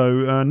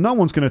 So no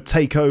one's going to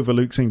take over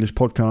Luke's English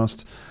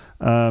podcast.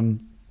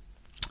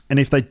 And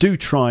if they do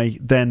try,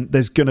 then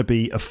there's going to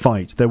be a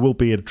fight. There will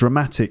be a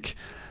dramatic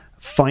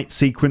fight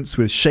sequence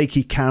with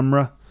shaky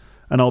camera,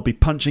 and I'll be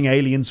punching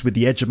aliens with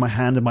the edge of my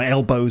hand and my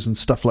elbows and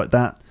stuff like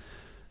that.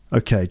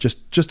 Okay,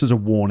 just as a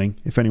warning,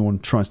 if anyone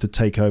tries to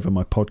take over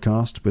my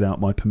podcast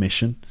without my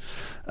permission.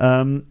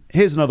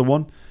 Here's another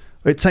one.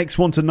 It takes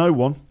one to know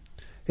one.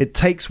 It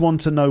takes one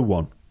to know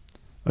one.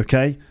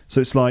 Okay,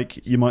 so it's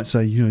like you might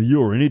say,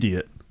 you're an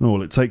idiot. Oh,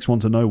 well, it takes one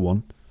to know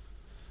one.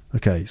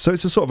 Okay, so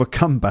it's a sort of a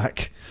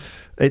comeback.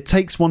 It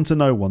takes one to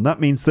know one. That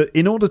means that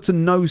in order to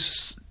know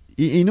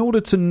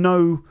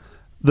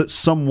that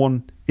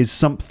someone is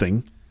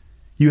something,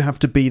 you have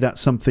to be that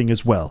something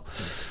as well.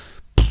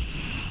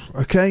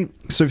 Okay,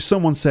 so if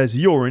someone says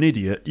you're an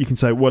idiot, you can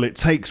say, well, it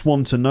takes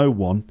one to know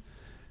one,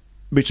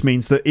 which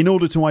means that in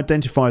order to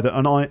identify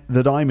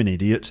that I'm an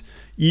idiot,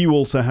 you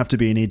also have to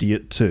be an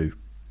idiot too.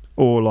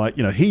 Or like,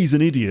 he's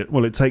an idiot.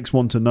 Well, it takes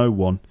one to know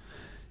one.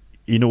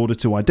 In order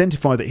to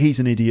identify that he's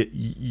an idiot,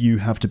 you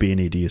have to be an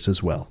idiot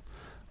as well.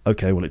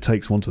 Okay, well, it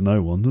takes one to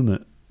know one, doesn't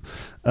it?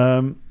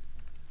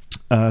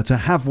 To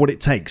have what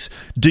it takes.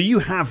 Do you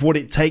have what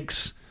it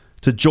takes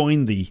to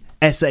join the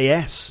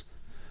SAS?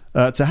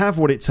 To have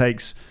what it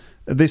takes,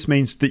 this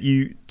means that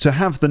to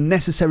have the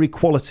necessary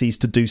qualities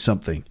to do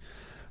something.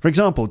 For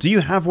example, do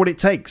you have what it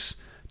takes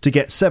to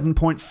get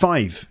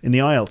 7.5 in the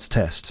IELTS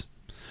test?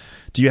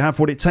 Do you have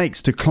what it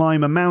takes to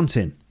climb a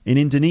mountain in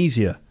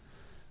Indonesia?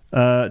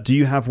 Do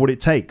you have what it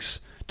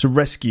takes to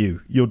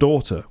rescue your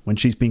daughter when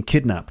she's been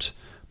kidnapped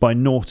by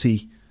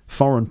naughty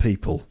foreign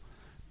people?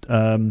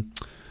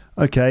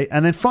 Okay,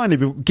 and then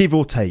finally, give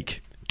or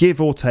take. Give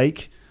or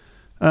take.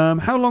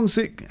 How long's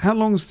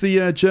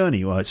the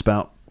journey? Well, it's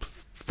about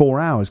 4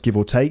 hours, give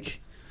or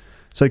take.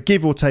 So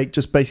give or take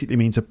just basically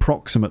means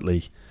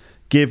approximately.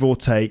 Give or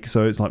take,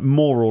 so it's like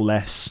more or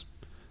less,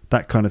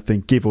 that kind of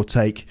thing, give or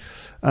take.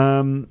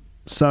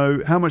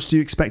 So how much do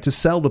you expect to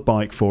sell the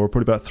bike for?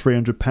 Probably about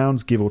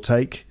 £300, give or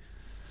take.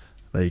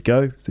 There you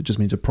go. It just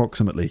means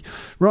approximately.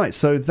 Right,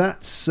 so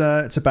that's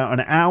it's about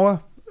an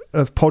hour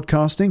of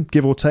podcasting,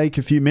 give or take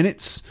a few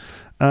minutes.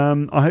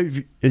 I hope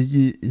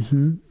you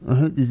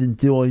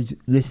enjoyed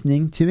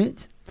listening to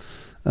it.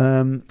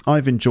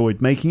 I've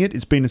enjoyed making it.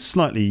 It's been a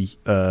slightly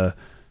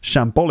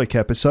shambolic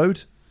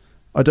episode.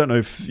 I don't know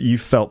if you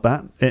felt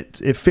that.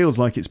 It feels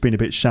like it's been a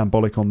bit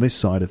shambolic on this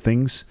side of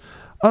things.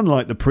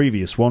 Unlike the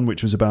previous one,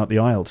 which was about the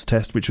IELTS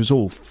test, which was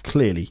all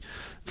clearly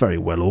very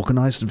well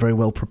organised and very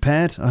well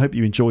prepared. I hope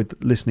you enjoyed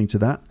listening to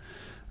that.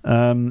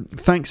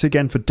 Thanks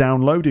again for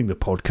downloading the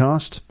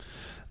podcast.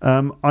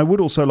 I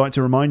would also like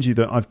to remind you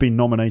that I've been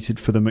nominated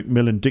for the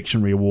Macmillan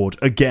Dictionary Award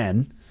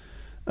again.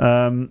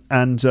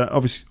 And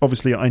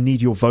obviously I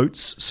need your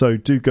votes, so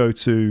do go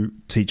to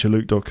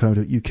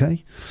teacherluke.co.uk.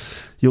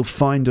 You'll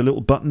find a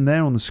little button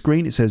there on the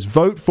screen. It says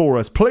vote for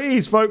us.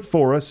 Please vote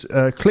for us.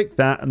 Click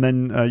that and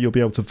then you'll be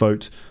able to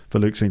vote for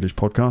Luke's English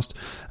Podcast.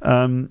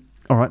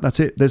 All right, that's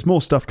it. There's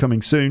more stuff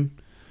coming soon.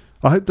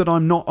 I hope that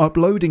I'm not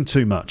uploading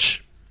too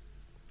much.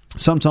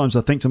 Sometimes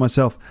I think to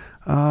myself,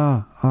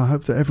 I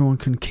hope that everyone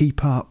can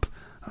keep up.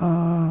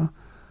 To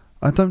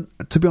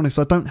be honest,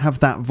 I don't have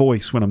that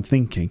voice when I'm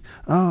thinking,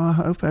 I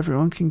hope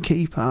everyone can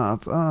keep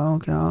up. Oh,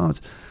 God.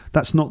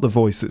 That's not the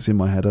voice that's in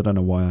my head. I don't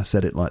know why I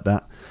said it like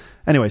that.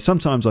 Anyway,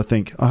 sometimes I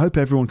think, I hope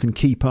everyone can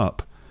keep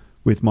up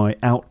with my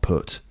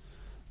output.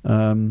 But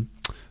I'm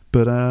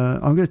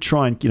going to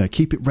try and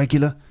keep it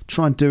regular.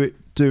 Try and do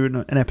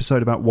an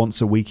episode about once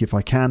a week if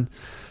I can.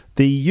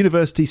 The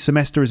university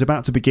semester is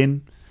about to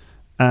begin,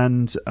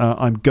 and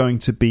I'm going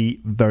to be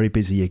very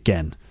busy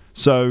again.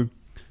 So,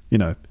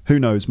 who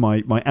knows,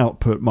 my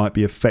output might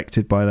be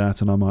affected by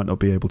that, and I might not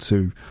be able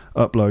to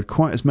upload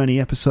quite as many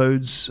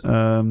episodes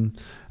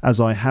as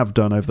I have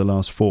done over the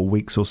last 4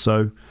 weeks or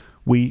so.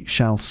 We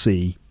shall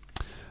see.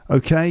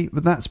 Okay,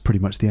 but that's pretty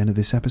much the end of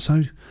this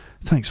episode.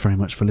 Thanks very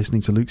much for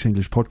listening to Luke's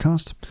English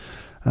Podcast.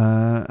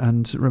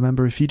 And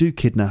remember, if you do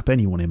kidnap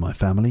anyone in my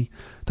family,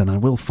 then I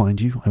will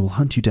find you, I will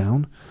hunt you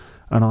down,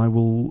 and I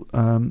will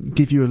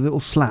give you a little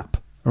slap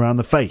around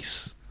the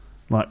face.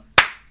 Like,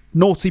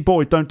 naughty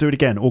boy, don't do it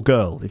again. Or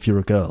girl, if you're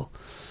a girl.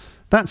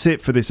 That's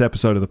it for this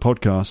episode of the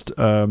podcast.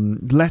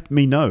 Let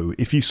me know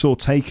if you saw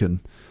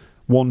Taken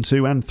 1,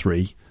 2 and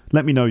 3.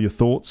 Let me know your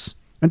thoughts.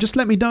 And just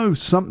let me know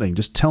something.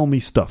 Just tell me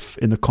stuff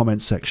in the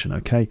comments section,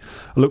 okay?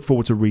 I look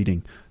forward to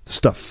reading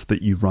stuff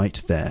that you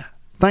write there.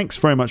 Thanks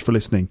very much for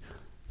listening.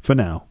 For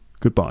now,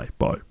 goodbye.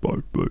 Bye.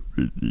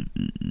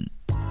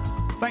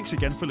 Thanks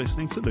again for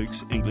listening to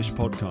Luke's English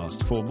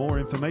Podcast. For more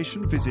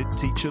information, visit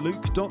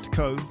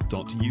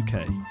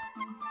teacherluke.co.uk.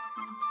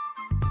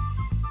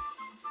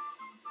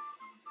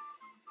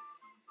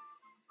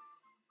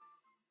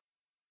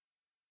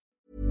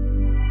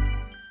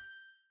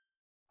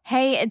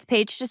 Hey, it's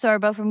Paige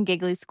DeSorbo from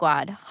Giggly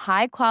Squad.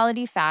 High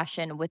quality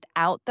fashion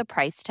without the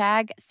price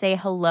tag. Say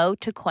hello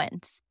to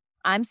Quince.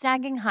 I'm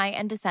snagging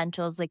high-end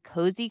essentials like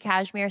cozy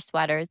cashmere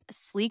sweaters,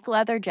 sleek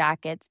leather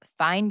jackets,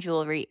 fine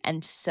jewelry,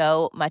 and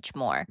so much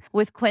more.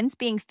 With Quince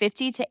being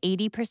 50 to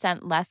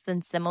 80% less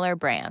than similar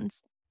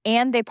brands.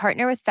 And they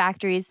partner with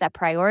factories that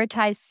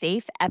prioritize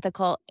safe,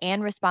 ethical,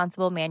 and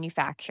responsible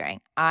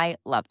manufacturing. I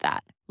love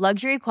that.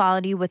 Luxury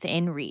quality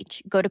within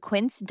reach. Go to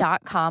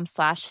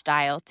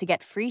quince.com/style to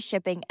get free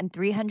shipping and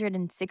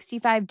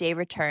 365-day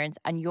returns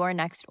on your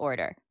next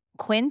order.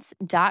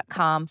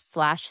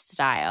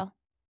 Quince.com/style.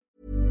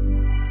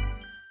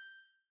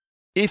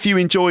 If you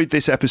enjoyed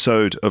this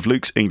episode of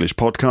Luke's English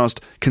Podcast,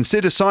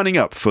 consider signing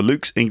up for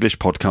Luke's English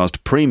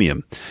Podcast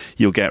Premium.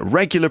 You'll get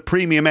regular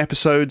premium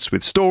episodes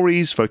with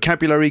stories,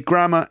 vocabulary,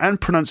 grammar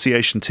and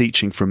pronunciation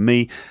teaching from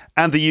me,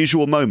 and the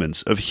usual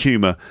moments of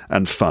humour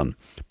and fun.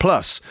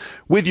 Plus,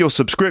 with your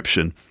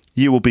subscription,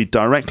 you will be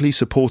directly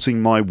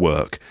supporting my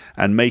work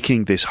and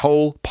making this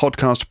whole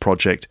podcast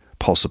project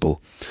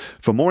possible.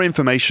 For more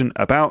information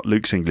about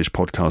Luke's English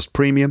Podcast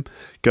Premium,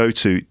 go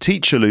to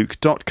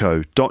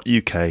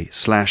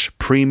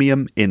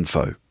teacherluke.co.uk/premium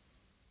info.